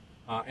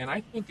 And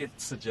I think it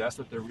suggests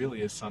that there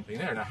really is something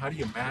there. Now, how do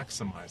you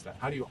maximize that?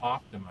 How do you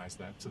optimize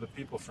that? To the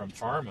people from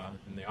pharma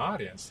in the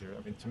audience here,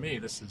 I mean, to me,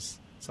 this is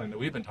something that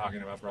we've been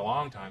talking about for a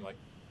long time. Like,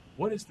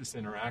 what is this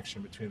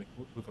interaction between the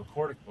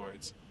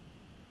glucocorticoids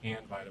and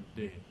vitamin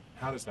D?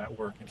 How does that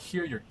work? And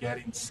here you're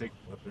getting signal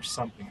that there's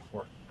something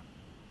important.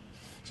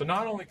 So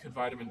not only could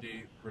vitamin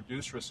D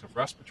reduce risk of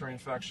respiratory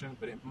infection,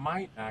 but it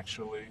might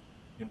actually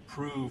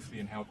improve the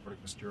inhaled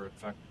corticosteroid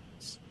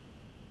effectiveness.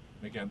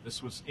 And again,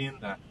 this was in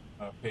that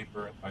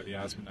paper by the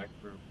Asthma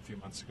group a few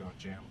months ago in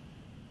JAMA.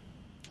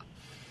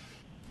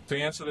 To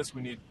answer this,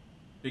 we need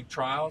big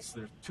trials.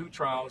 There's two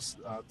trials,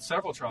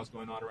 several trials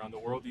going on around the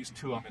world. These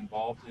two I'm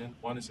involved in.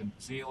 One is in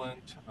New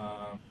Zealand.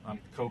 I'm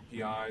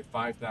co-PI,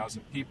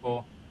 5,000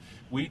 people.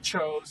 We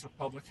chose a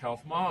public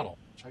health model,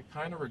 which I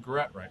kind of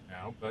regret right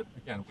now, but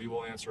again, we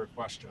will answer a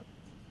question.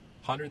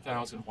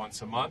 100,000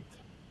 once a month.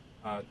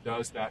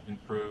 Does that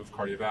improve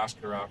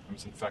cardiovascular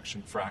outcomes,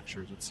 infection,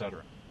 fractures,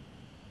 etc.?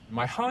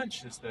 My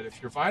hunch is that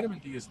if your vitamin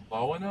D is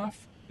low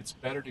enough, it's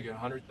better to get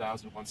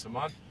 100,000 once a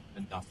month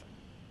than nothing.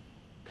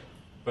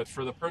 But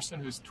for the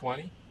person who's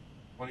 20,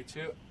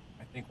 22,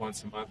 I think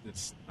once a month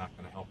it's not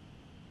going to help.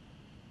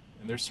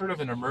 And there's sort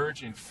of an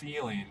emerging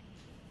feeling,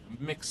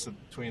 a mix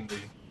between the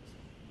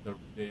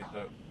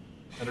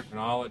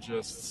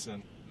endocrinologists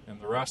and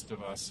the rest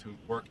of us who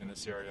work in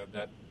this area,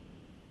 that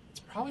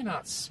it's probably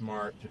not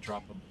smart to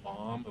drop a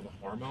bomb of a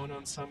hormone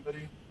on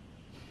somebody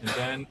and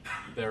then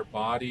their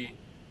body,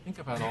 think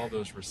about all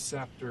those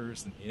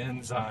receptors and the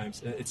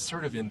enzymes. It's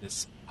sort of in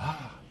this,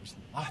 there's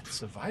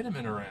lots of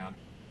vitamin around.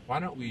 Why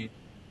don't we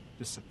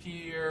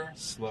disappear,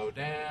 slow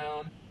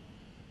down,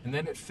 and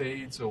then it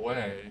fades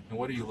away. And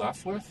what are you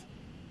left with?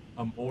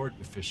 A more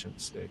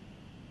deficient state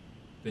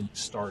than you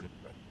started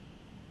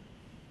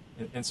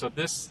with. And so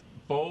this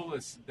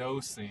bolus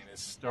dosing is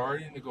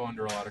starting to go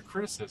under a lot of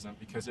criticism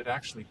because it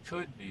actually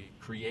could be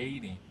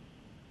creating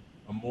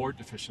a more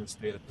deficient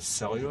state at the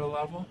cellular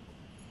level.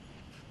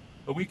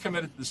 But we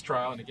committed to this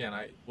trial, and again,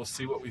 we'll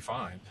see what we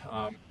find.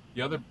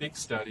 The other big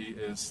study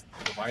is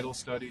the VITAL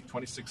study,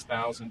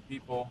 26,000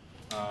 people,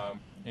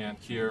 and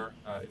here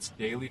it's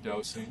daily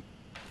dosing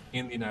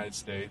in the United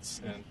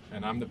States,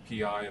 and I'm the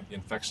PI of the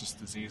infectious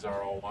disease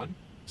RL1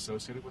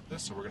 associated with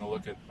this, so we're going to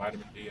look at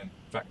vitamin D and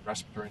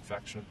respiratory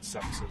infections,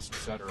 sepsis,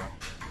 etc.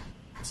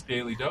 It's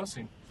daily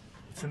dosing.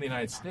 It's in the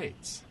United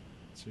States,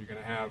 so you're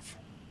going to have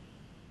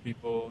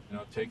people,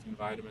 taking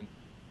vitamin,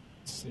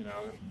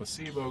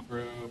 placebo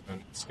group,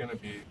 and it's going to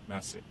be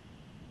messy.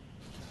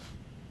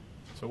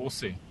 So we'll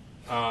see.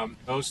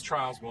 Those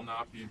trials will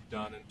not be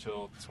done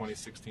until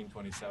 2016,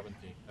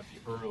 2017 at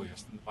the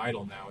earliest, and the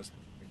VITAL now is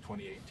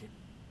 2018.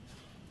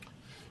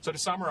 So to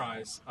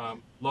summarize,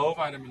 low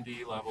vitamin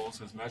D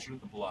levels as measured in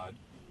the blood,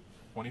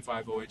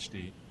 25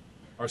 OHD,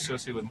 are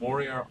associated with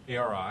more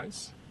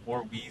ARIs,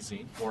 more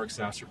wheezing, more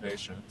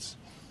exacerbations.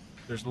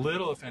 There's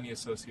little, if any,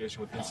 association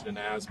with incident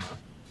asthma.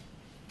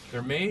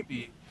 There may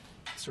be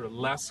sort of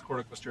less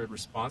corticosteroid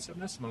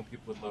responsiveness among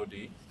people with low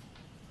D.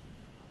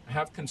 I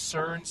have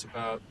concerns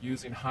about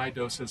using high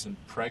doses in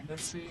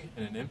pregnancy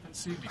and in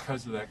infancy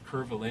because of that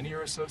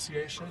curvilinear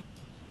association.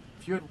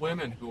 If you had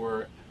women who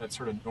were at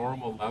sort of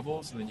normal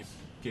levels and then you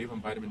gave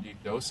them vitamin D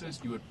doses,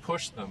 you would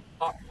push them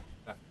up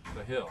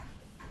the hill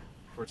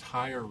towards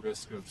higher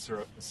risk of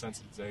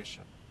sensitization.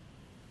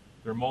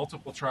 There are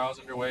multiple trials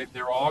underway.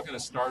 They're all going to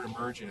start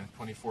emerging in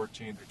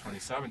 2014 through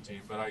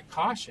 2017, but I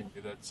caution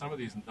you that some of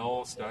these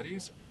null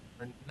studies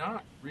are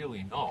not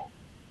really null.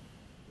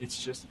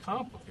 It's just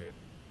complicated.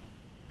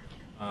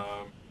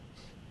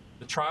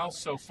 The trials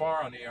so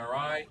far on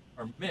ARI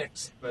are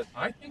mixed, but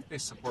I think they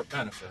support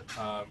benefit.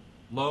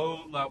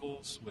 Low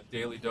levels with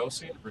daily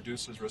dosing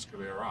reduces risk of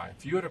ARI.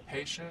 If you had a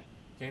patient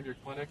came to your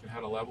clinic and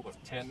had a level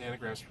of 10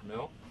 nanograms per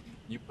mil,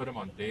 you put them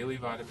on daily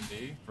vitamin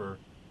D for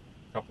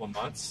a couple of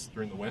months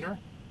during the winter,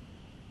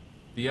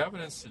 the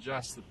evidence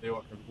suggests that they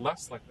are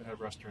less likely to have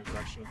respiratory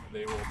infection, and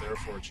they will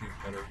therefore achieve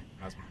better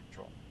asthma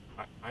control.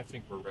 I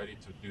think we're ready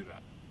to do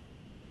that.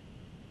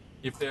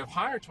 If they have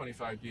higher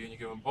 25D and you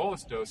give them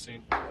bolus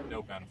dosing,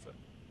 no benefit.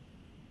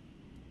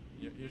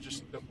 You're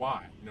just,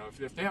 why?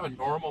 If they have a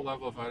normal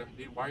level of vitamin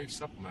D, why are you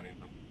supplementing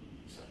them?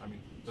 I mean,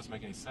 it doesn't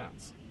make any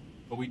sense.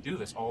 But we do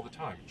this all the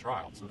time in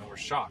trials, and then we're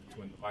shocked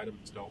when the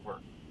vitamins don't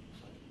work.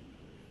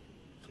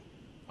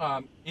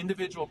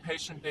 Individual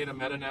patient data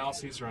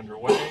meta-analyses are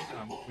underway.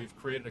 We've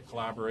created a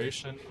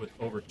collaboration with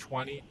over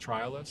 20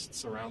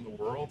 trialists around the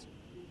world.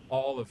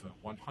 All of them,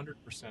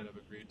 100% have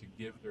agreed to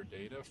give their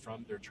data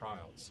from their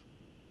trials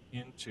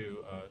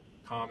into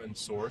a common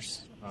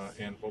source,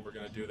 and what we're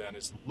going to do then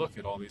is look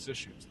at all these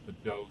issues, the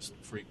dose,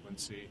 the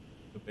frequency,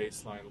 the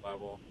baseline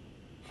level,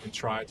 and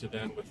try to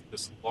then, with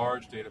this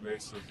large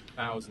database of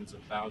thousands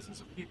and thousands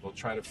of people,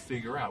 try to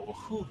figure out, well,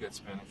 who gets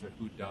benefit,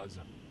 who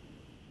doesn't.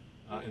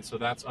 And so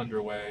that's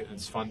underway, and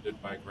it's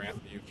funded by a grant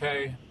in the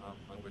UK,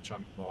 on which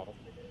I'm involved.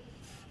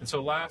 And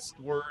so last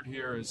word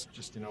here is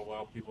just,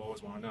 people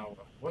always want to know,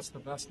 what's the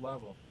best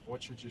level?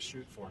 What should you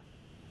shoot for?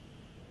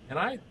 And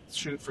I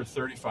shoot for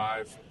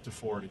 35 to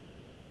 40.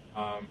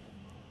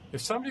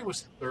 If somebody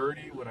was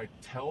 30, would I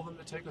tell them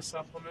to take a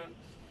supplement?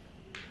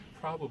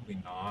 Probably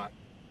not.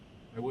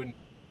 I wouldn't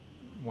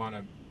want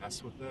to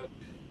mess with it.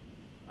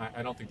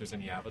 I don't think there's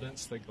any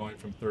evidence that going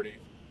from 30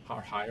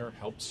 or higher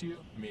helps you.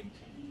 I mean,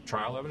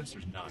 trial evidence,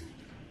 there's none.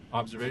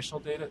 Observational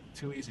data,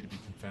 too easy to be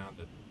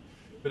confounded.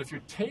 But if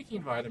you're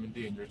taking vitamin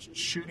D and you're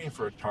shooting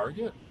for a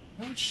target,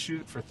 I would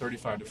shoot for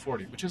 35 to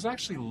 40, which is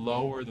actually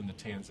lower than the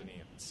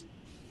Tanzanians.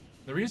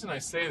 The reason I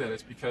say that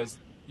is because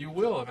you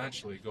will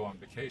eventually go on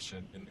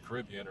vacation in the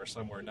Caribbean or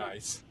somewhere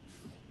nice.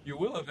 You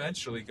will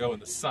eventually go in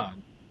the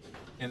sun.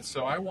 And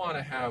so I want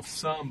to have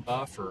some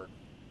buffer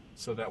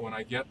so that when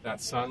I get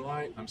that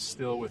sunlight, I'm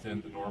still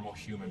within the normal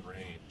human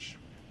range.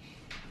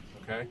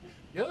 Okay?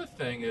 The other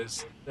thing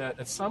is that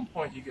at some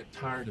point you get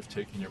tired of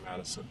taking your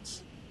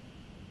medicines.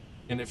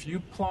 And if you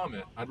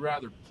plummet, I'd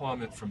rather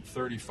plummet from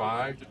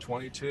 35 to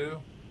 22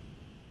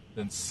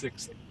 than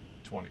 60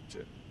 to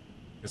 22.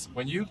 Because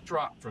when you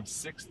drop from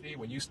 60,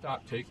 when you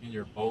stop taking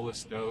your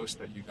bolus dose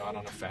that you got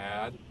on a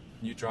fad,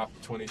 and you drop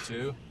to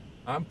 22,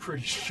 I'm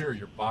pretty sure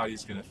your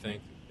body's going to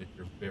think that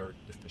you're very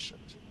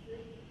deficient.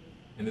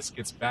 And this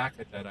gets back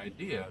at that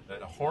idea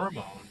that a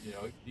hormone,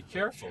 be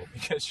careful,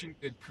 because you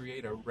could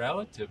create a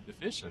relative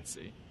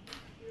deficiency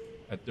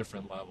at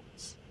different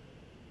levels.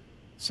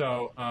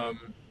 So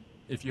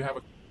if you have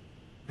a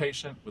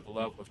patient with a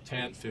level of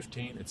 10,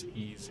 15, it's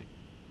easy.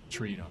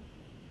 Treat them.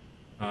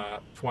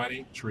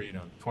 20, treat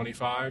them.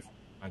 25,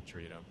 I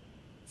treat them.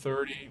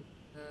 30,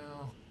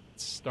 well,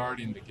 it's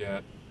starting to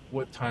get,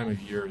 what time of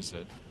year is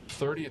it?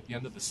 30 at the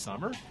end of the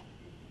summer?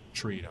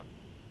 Treat them.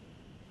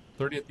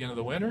 30 at the end of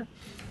the winter?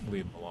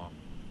 Leave them alone.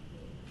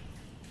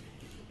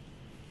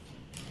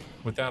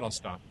 With that, I'll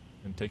stop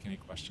and take any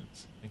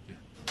questions. Thank you.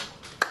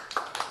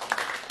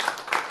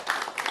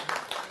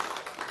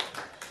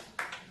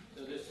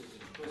 So this is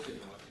implicit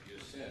in what you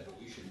just said, but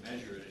we should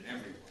measure it in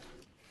everyone.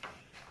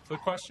 The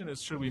question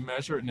is, should we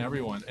measure it in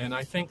everyone? And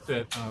I think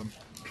that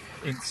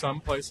in some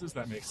places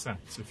that makes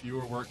sense. If you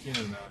were working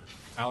in an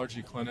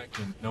allergy clinic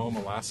in Nome,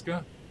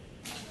 Alaska,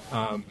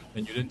 and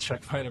you didn't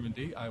check vitamin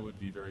D, I would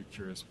be very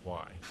curious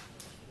why.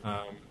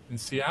 In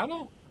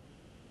Seattle,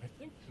 I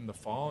think in the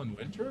fall and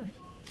winter,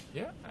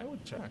 yeah, I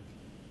would check.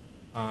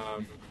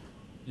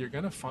 You're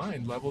going to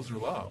find levels are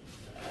low.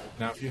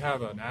 Now, if you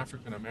have an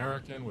African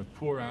American with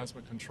poor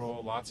asthma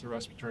control, lots of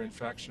respiratory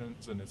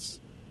infections, and it's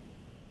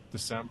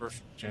December,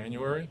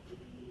 January,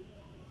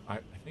 I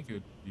think it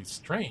would be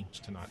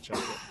strange to not check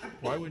it.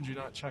 Why would you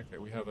not check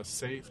it? We have a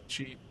safe,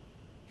 cheap,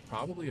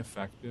 probably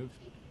effective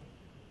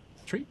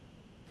treatment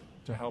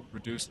to help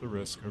reduce the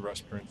risk of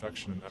respiratory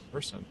infection in that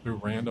person through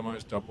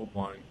randomized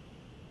double-blind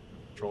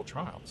controlled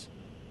trials.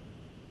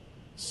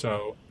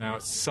 So now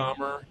it's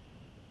summer,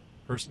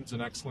 person's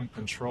in excellent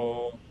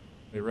control,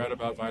 they read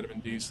about vitamin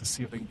D to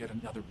see if they can get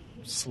another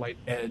slight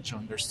edge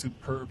on their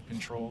superb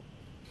control.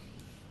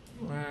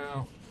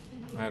 Well,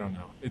 I don't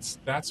know.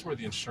 That's where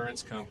the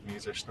insurance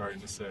companies are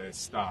starting to say,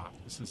 stop,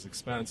 this is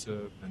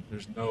expensive, and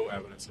there's no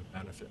evidence of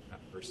benefit in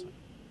that person.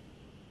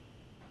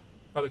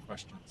 Other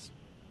questions?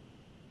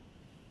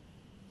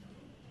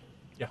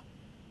 Yeah.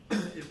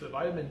 Is the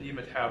vitamin D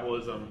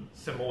metabolism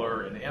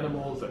similar in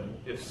animals, and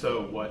if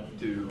so, what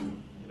do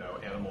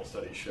animal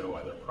studies show,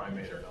 either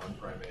primate or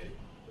non-primate?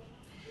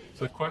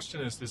 So the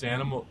question is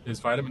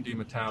vitamin D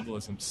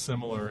metabolism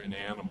similar in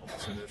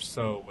animals, and if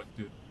so, what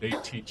do they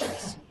teach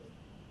us?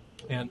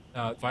 And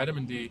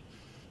vitamin D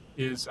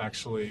is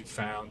actually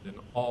found in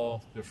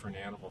all different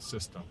animal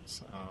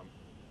systems,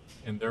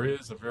 and there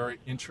is a very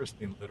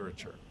interesting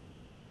literature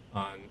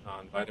on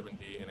vitamin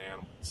D in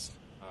animals,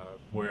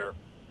 where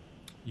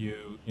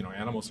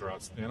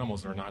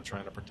animals are not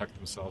trying to protect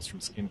themselves from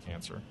skin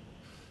cancer.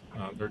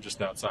 They're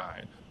just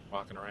outside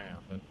walking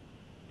around,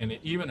 and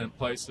even in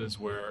places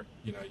where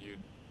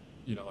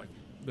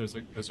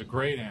there's a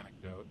great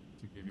anecdote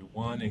to give you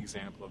one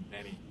example of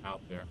many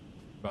out there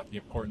about the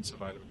importance of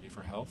vitamin D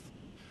for health,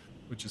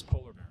 which is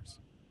polar bears.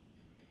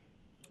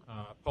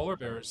 Polar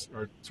bears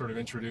are sort of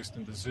introduced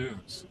into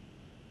zoos,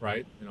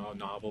 right? A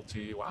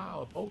novelty.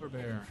 Wow, a polar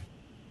bear,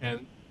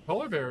 and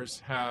polar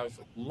bears have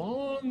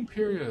long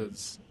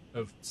periods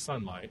of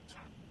sunlight,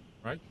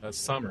 right?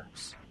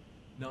 Summers,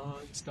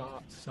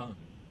 non-stop sun,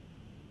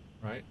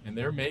 right? And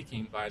they're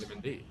making vitamin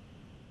D,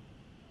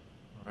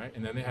 all right?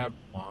 And then they have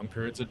long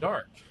periods of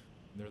dark,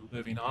 and they're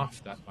living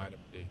off that vitamin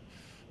D.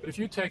 But if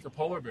you take a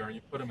polar bear and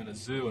you put them in a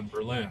zoo in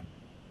Berlin,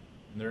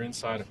 and they're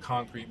inside a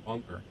concrete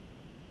bunker,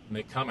 and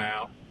they come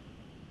out,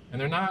 and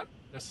they're not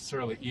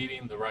necessarily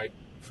eating the right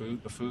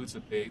food, the foods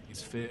that they eat,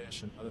 these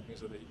fish and other things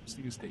that they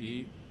used to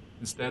eat.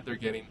 Instead, they're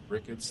getting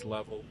rickets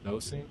level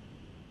dosing,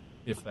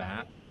 if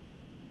that.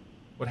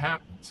 What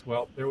happens?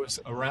 Well, there was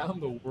around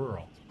the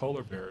world,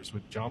 polar bears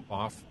would jump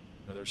off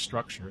their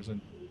structures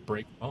and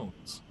break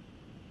bones.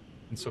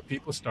 And so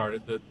people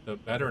the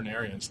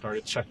veterinarians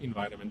started checking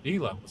vitamin D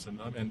levels in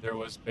them, and there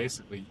was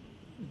basically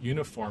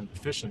uniform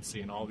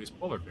deficiency in all these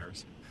polar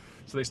bears.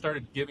 So they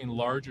started giving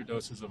larger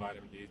doses of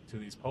vitamin D to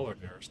these polar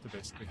bears to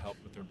basically help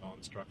with their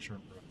bone structure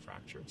and prevent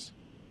fractures.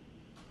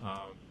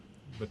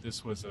 But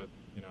this was a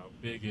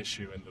big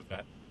issue in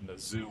the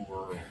zoo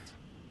world,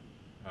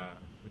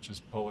 which is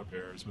polar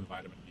bears with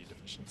vitamin D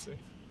deficiency.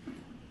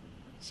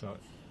 So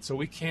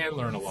we can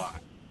learn a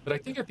lot. But I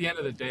think at the end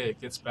of the day,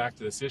 it gets back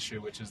to this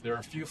issue, which is there are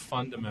a few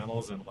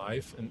fundamentals in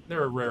life, and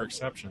there are rare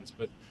exceptions,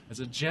 but as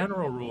a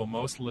general rule,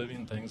 most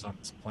living things on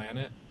this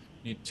planet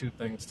need two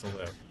things to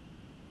live: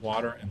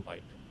 water and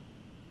light.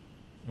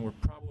 And we're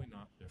probably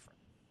not different.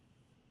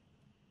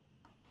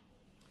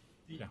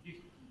 Yeah.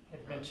 You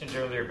had mentioned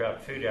earlier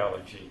about food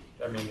allergy.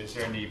 I mean,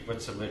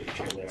 what's the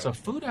literature there? So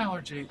food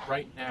allergy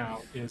right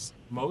now is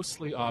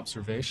mostly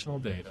observational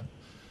data,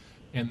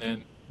 and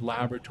then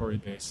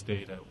laboratory-based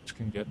data, which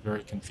can get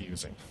very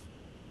confusing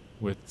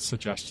with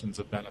suggestions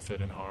of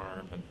benefit and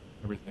harm and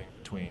everything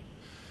in between.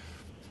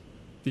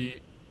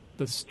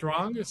 The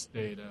strongest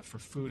data for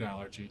food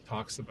allergy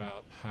talks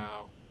about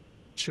how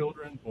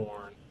children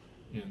born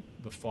in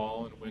the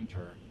fall and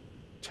winter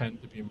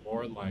tend to be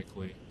more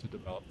likely to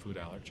develop food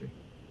allergy.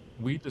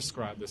 We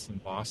described this in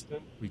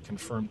Boston, we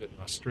confirmed it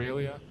in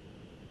Australia,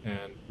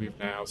 and we've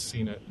now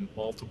seen it in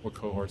multiple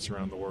cohorts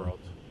around the world.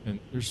 And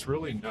there's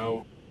really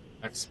no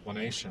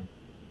explanation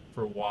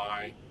for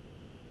why,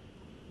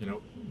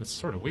 it's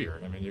sort of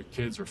weird. I mean, your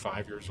kids are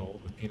 5 years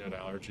old with peanut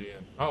allergy,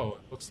 and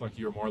it looks like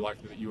you're more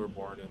likely that you were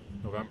born in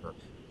November.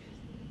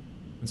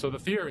 And so the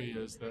theory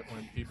is that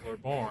when people are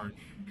born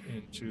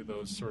into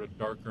those sort of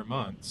darker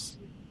months,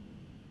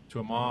 to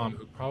a mom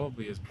who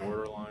probably is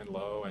borderline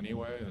low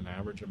anyway, an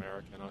average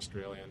American,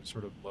 Australian,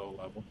 sort of low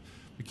level,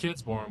 the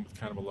kid's born with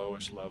kind of a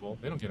lowish level,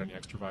 they don't get any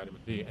extra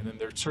vitamin D, and then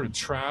they're sort of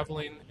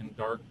traveling in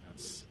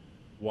darkness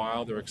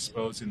while they're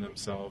exposing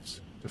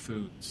themselves to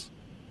foods.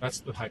 That's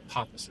the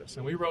hypothesis.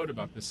 And we wrote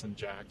about this in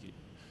Jackie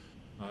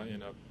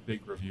in a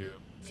big review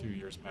a few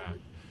years back.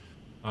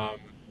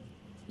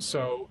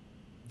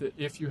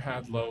 If you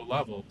had low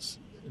levels,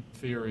 in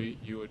theory,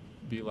 you would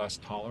be less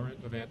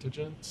tolerant of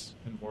antigens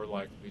and more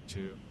likely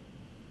to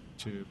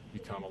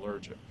become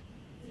allergic,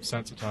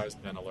 sensitized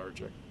and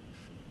allergic.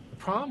 The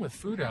problem with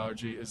food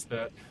allergy is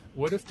that,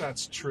 what if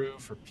that's true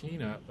for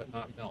peanut but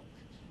not milk?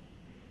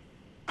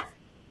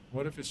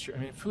 What if it's true? I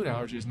mean, food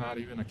allergy is not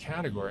even a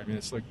category. I mean,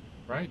 it's like,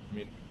 right? I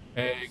mean,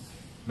 egg,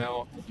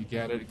 milk, you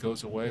get it, it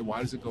goes away.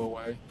 Why does it go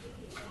away?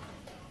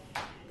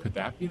 Could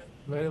that be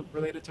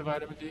related to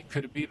vitamin D?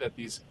 Could it be that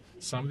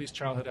some of these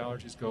childhood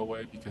allergies go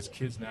away because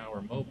kids now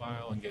are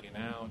mobile and getting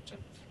out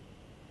and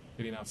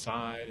getting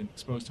outside and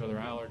exposed to other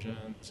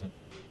allergens? And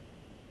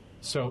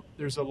so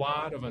there's a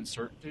lot of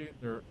uncertainty.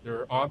 There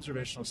are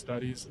observational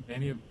studies,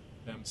 many of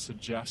them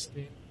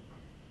suggesting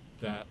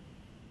that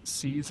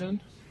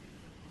season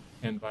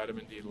and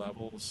vitamin D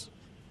levels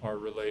are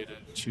related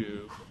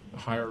to a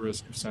higher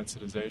risk of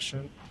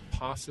sensitization,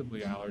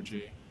 possibly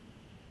allergy.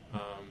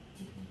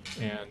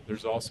 And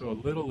there's also a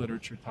little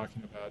literature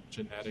talking about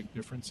genetic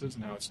differences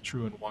and how it's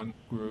true in one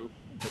group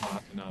but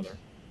not in another.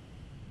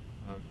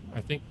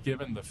 I think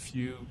given the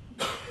few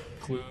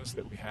clues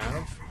that we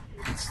have,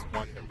 it's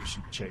one that we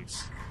should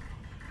chase.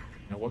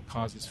 What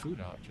causes food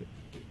allergy?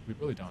 We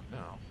really don't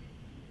know.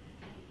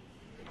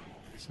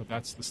 So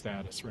that's the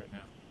status right now.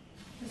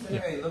 Has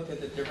anybody looked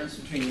at the difference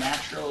between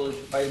natural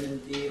vitamin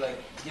D, like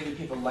giving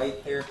people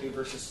light therapy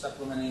versus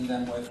supplementing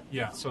them with?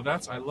 Yeah, so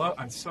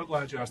I'm so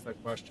glad you asked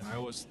that question. I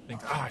always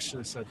think, I should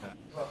have said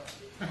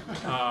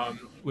that.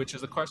 Which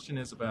is the question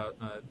is about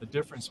the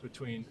difference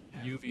between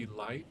UV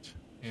light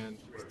and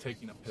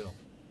taking a pill.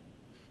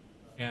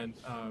 And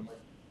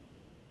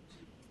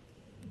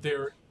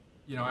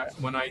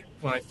when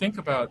I think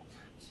about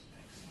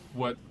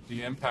what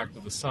the impact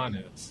of the sun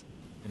is,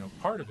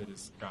 part of it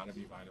has got to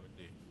be vitamin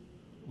D.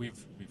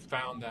 We've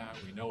found that,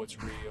 we know it's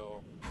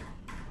real,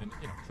 and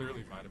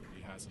clearly vitamin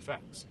D has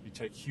effects. If you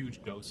take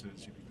huge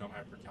doses, you become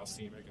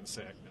hypercalcemic and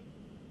sick, and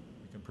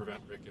we can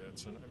prevent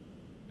rickets, and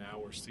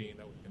now we're seeing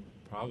that we can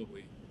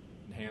probably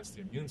enhance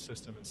the immune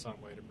system in some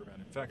way to prevent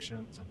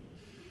infections. And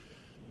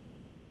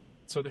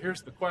so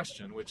here's the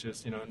question, which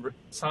is, in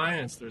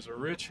science, there's a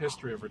rich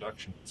history of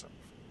reductionism,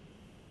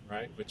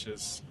 right, which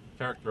is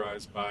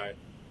characterized by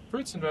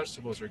fruits and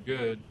vegetables are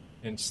good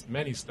in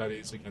many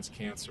studies against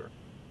cancer.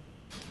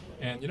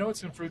 And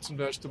what's in fruits and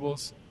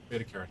vegetables?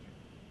 Beta-carotene.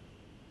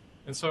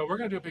 And so we're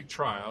going to do a big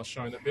trial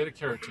showing that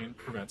beta-carotene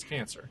prevents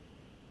cancer.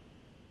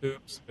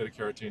 Oops,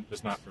 beta-carotene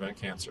does not prevent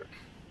cancer.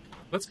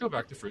 Let's go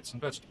back to fruits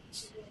and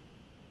vegetables.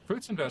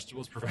 Fruits and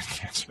vegetables prevent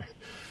cancer.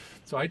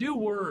 So I do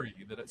worry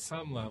that at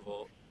some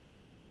level,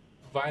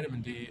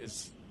 vitamin D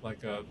is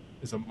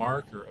a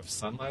marker of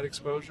sunlight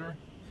exposure,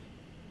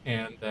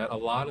 and that a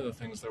lot of the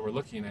things that we're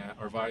looking at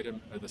are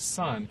the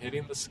sun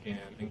hitting the skin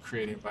and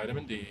creating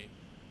vitamin D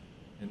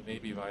and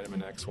maybe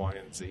vitamin X, Y,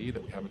 and Z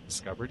that we haven't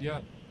discovered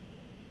yet.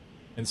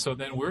 And so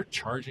then we're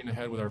charging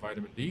ahead with our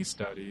vitamin D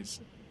studies.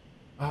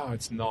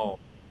 It's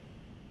null.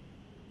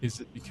 Is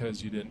it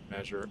because you didn't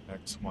measure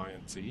X, Y,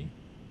 and Z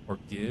or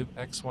give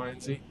X, Y, and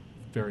Z?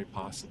 Very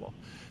possible.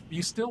 But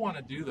you still want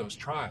to do those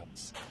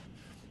trials.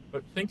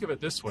 But think of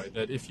it this way,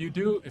 that if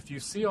you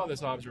see all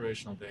this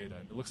observational data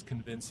and it looks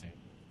convincing,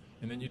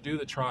 and then you do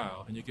the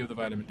trial and you give the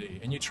vitamin D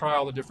and you try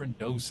all the different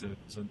doses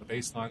and the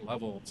baseline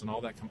levels and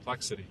all that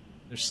complexity,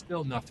 there's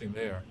still nothing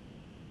there,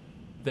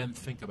 then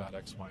think about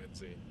X, Y, and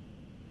Z.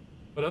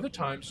 But other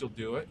times you'll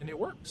do it and it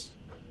works.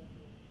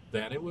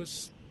 Then it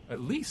was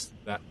at least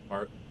that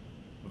part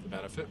of the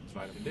benefit was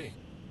vitamin D.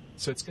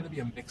 So it's going to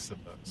be a mix of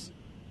those.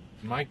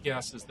 And my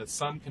guess is that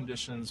some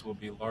conditions will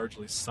be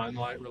largely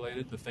sunlight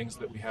related, the things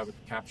that we haven't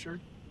captured,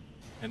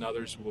 and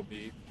others will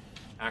be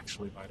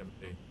actually vitamin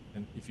D.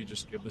 And if you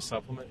just give the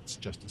supplement, it's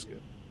just as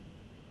good.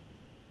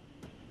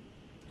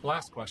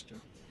 Last question.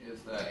 Is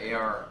the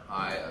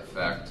ARI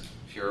effect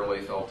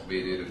purely felt to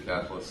be due to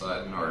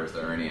cathelicidin, or is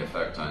there any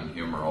effect on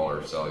humoral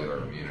or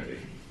cellular immunity?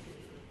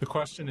 The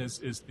question is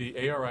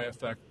the ARI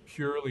effect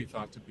purely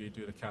thought to be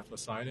due to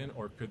cathelicidin,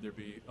 or could there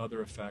be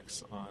other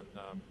effects on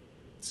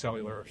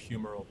cellular or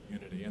humoral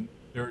immunity? And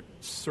there are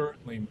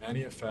certainly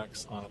many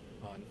effects on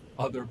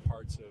other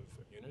parts of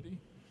immunity.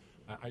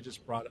 I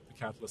just brought up the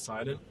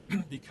cathelicidin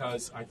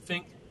because I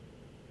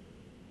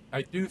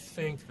do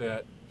think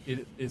that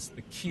it is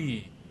the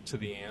key to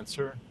the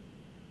answer,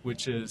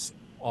 which is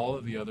all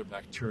of the other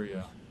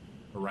bacteria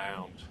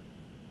around,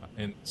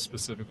 and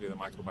specifically the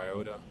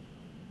microbiota,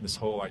 this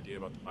whole idea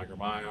about the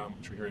microbiome,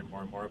 which we're hearing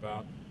more and more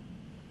about.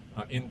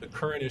 In the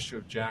current issue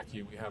of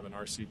JACI, we have an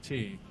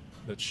RCT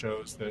that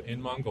shows that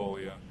in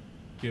Mongolia,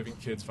 giving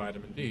kids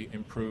vitamin D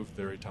improved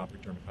their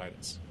atopic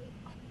dermatitis.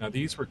 Now,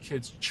 these were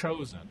kids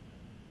chosen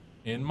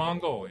in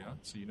Mongolia,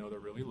 so you know they're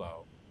really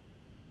low,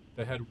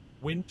 that had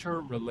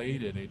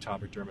winter-related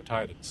atopic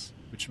dermatitis,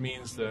 which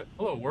means that,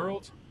 hello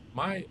world,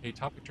 my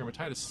atopic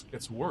dermatitis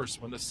gets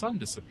worse when the sun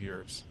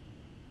disappears.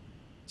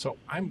 So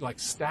I'm like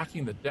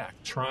stacking the deck,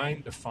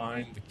 trying to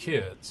find the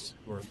kids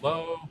who are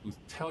low, who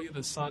tell you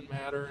the sun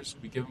matters,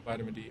 we give them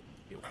vitamin D,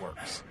 it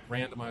works.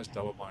 Randomized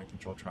double-blind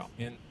controlled trial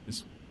in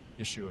this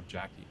issue of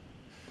JACI.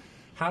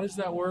 How does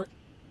that work?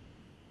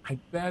 I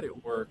bet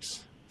it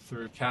works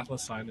through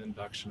cathelicidin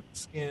induction of the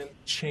skin,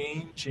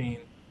 changing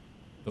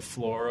the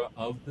flora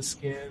of the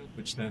skin,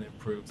 which then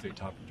improves the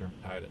atopic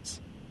dermatitis.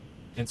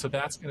 And so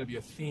that's going to be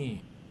a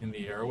theme in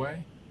the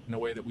airway in a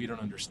way that we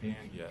don't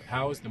understand yet.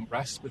 How is the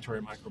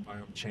respiratory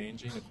microbiome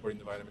changing according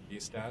to vitamin D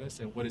status,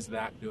 and what is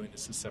that doing to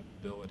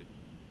susceptibility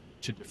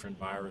to different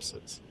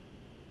viruses?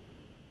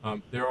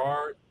 There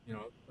are,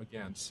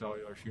 again,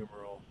 cellular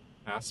humoral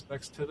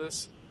aspects to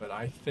this, but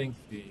I think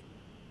the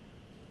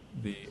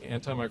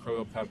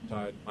antimicrobial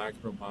peptide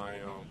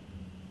microbiome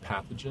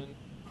pathogen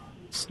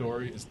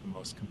story is the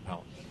most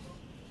compelling.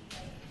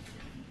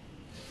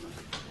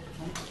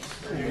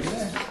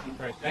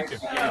 Great, thank you.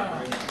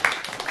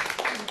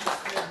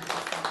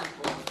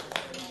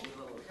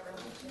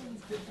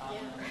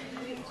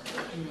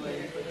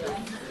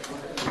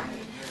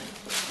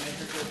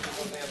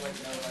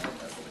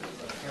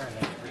 Karen,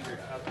 I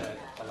figured out that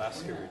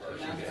Alaska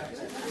rotation is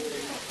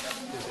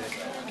it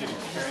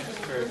getting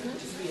transferred?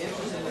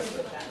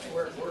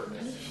 Where it works.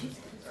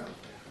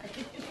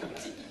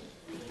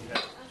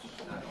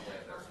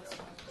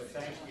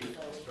 Thank you.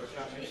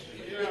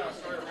 Yeah,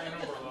 sorry, I ran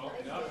over a little.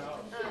 No.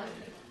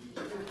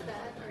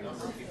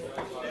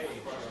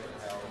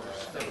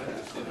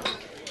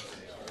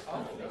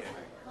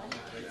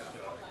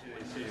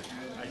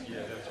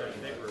 Yeah, that's right.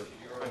 They were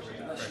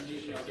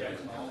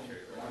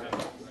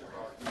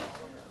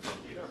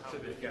so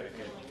they've got to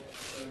get.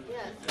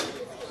 Yeah, there's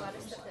a lot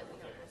of stuff that we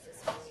don't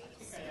necessarily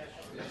see.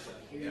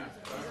 Yeah.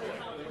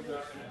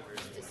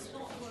 Just so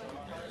they can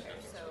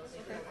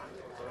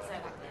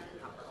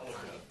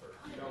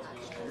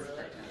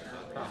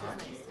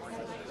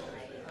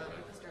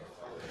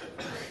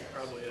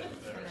Probably is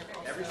there.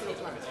 every single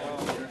time it's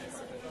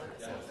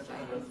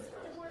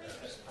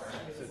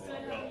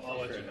Well, I'll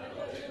let you know.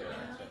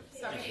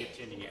 Did you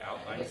get any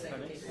outline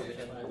studies?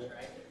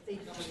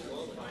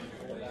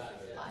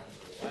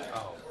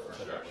 Oh.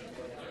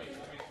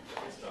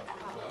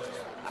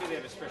 Do they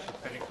have a special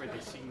clinic where they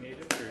see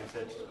natives, or is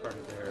that just part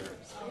of their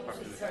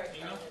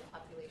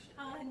population?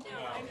 No,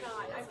 I'm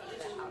not.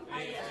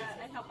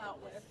 I help out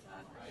with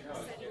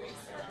studies.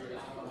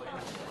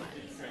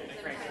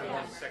 Frank, for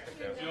 1 second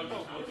there.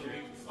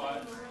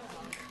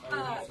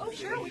 Oh,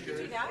 sure, we could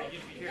do that.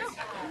 Yeah.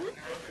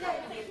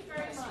 Thank you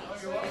very much.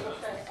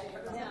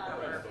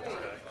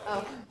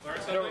 Oh.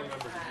 I don't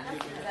remember.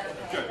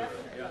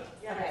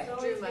 Okay,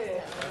 Drew must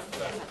have.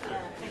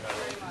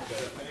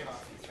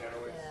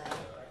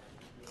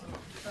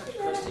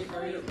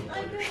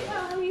 I'm good.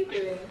 How are you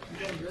doing?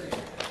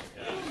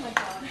 Oh my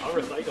gosh. I'll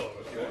recycle them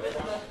if you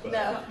want.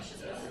 No.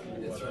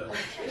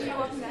 Are you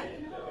welcome back?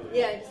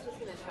 Yeah, I just was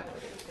going to talk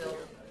with Bill.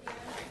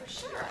 For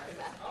sure.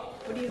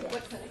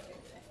 What clinic?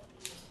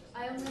 I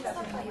only stuff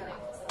like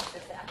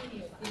that. You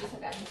just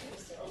got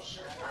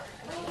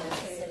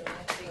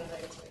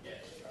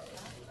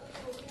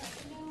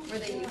Were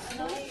they used to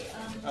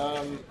I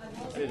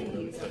didn't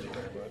really study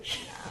very much.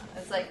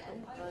 It's like,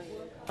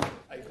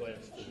 I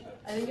glanced through them.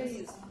 I think I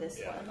used this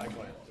Yeah, I one glanced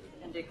through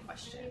them. and did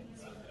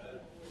questions.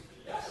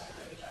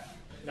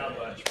 Not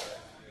much, but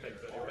thanks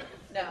anyway.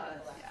 No,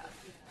 yeah.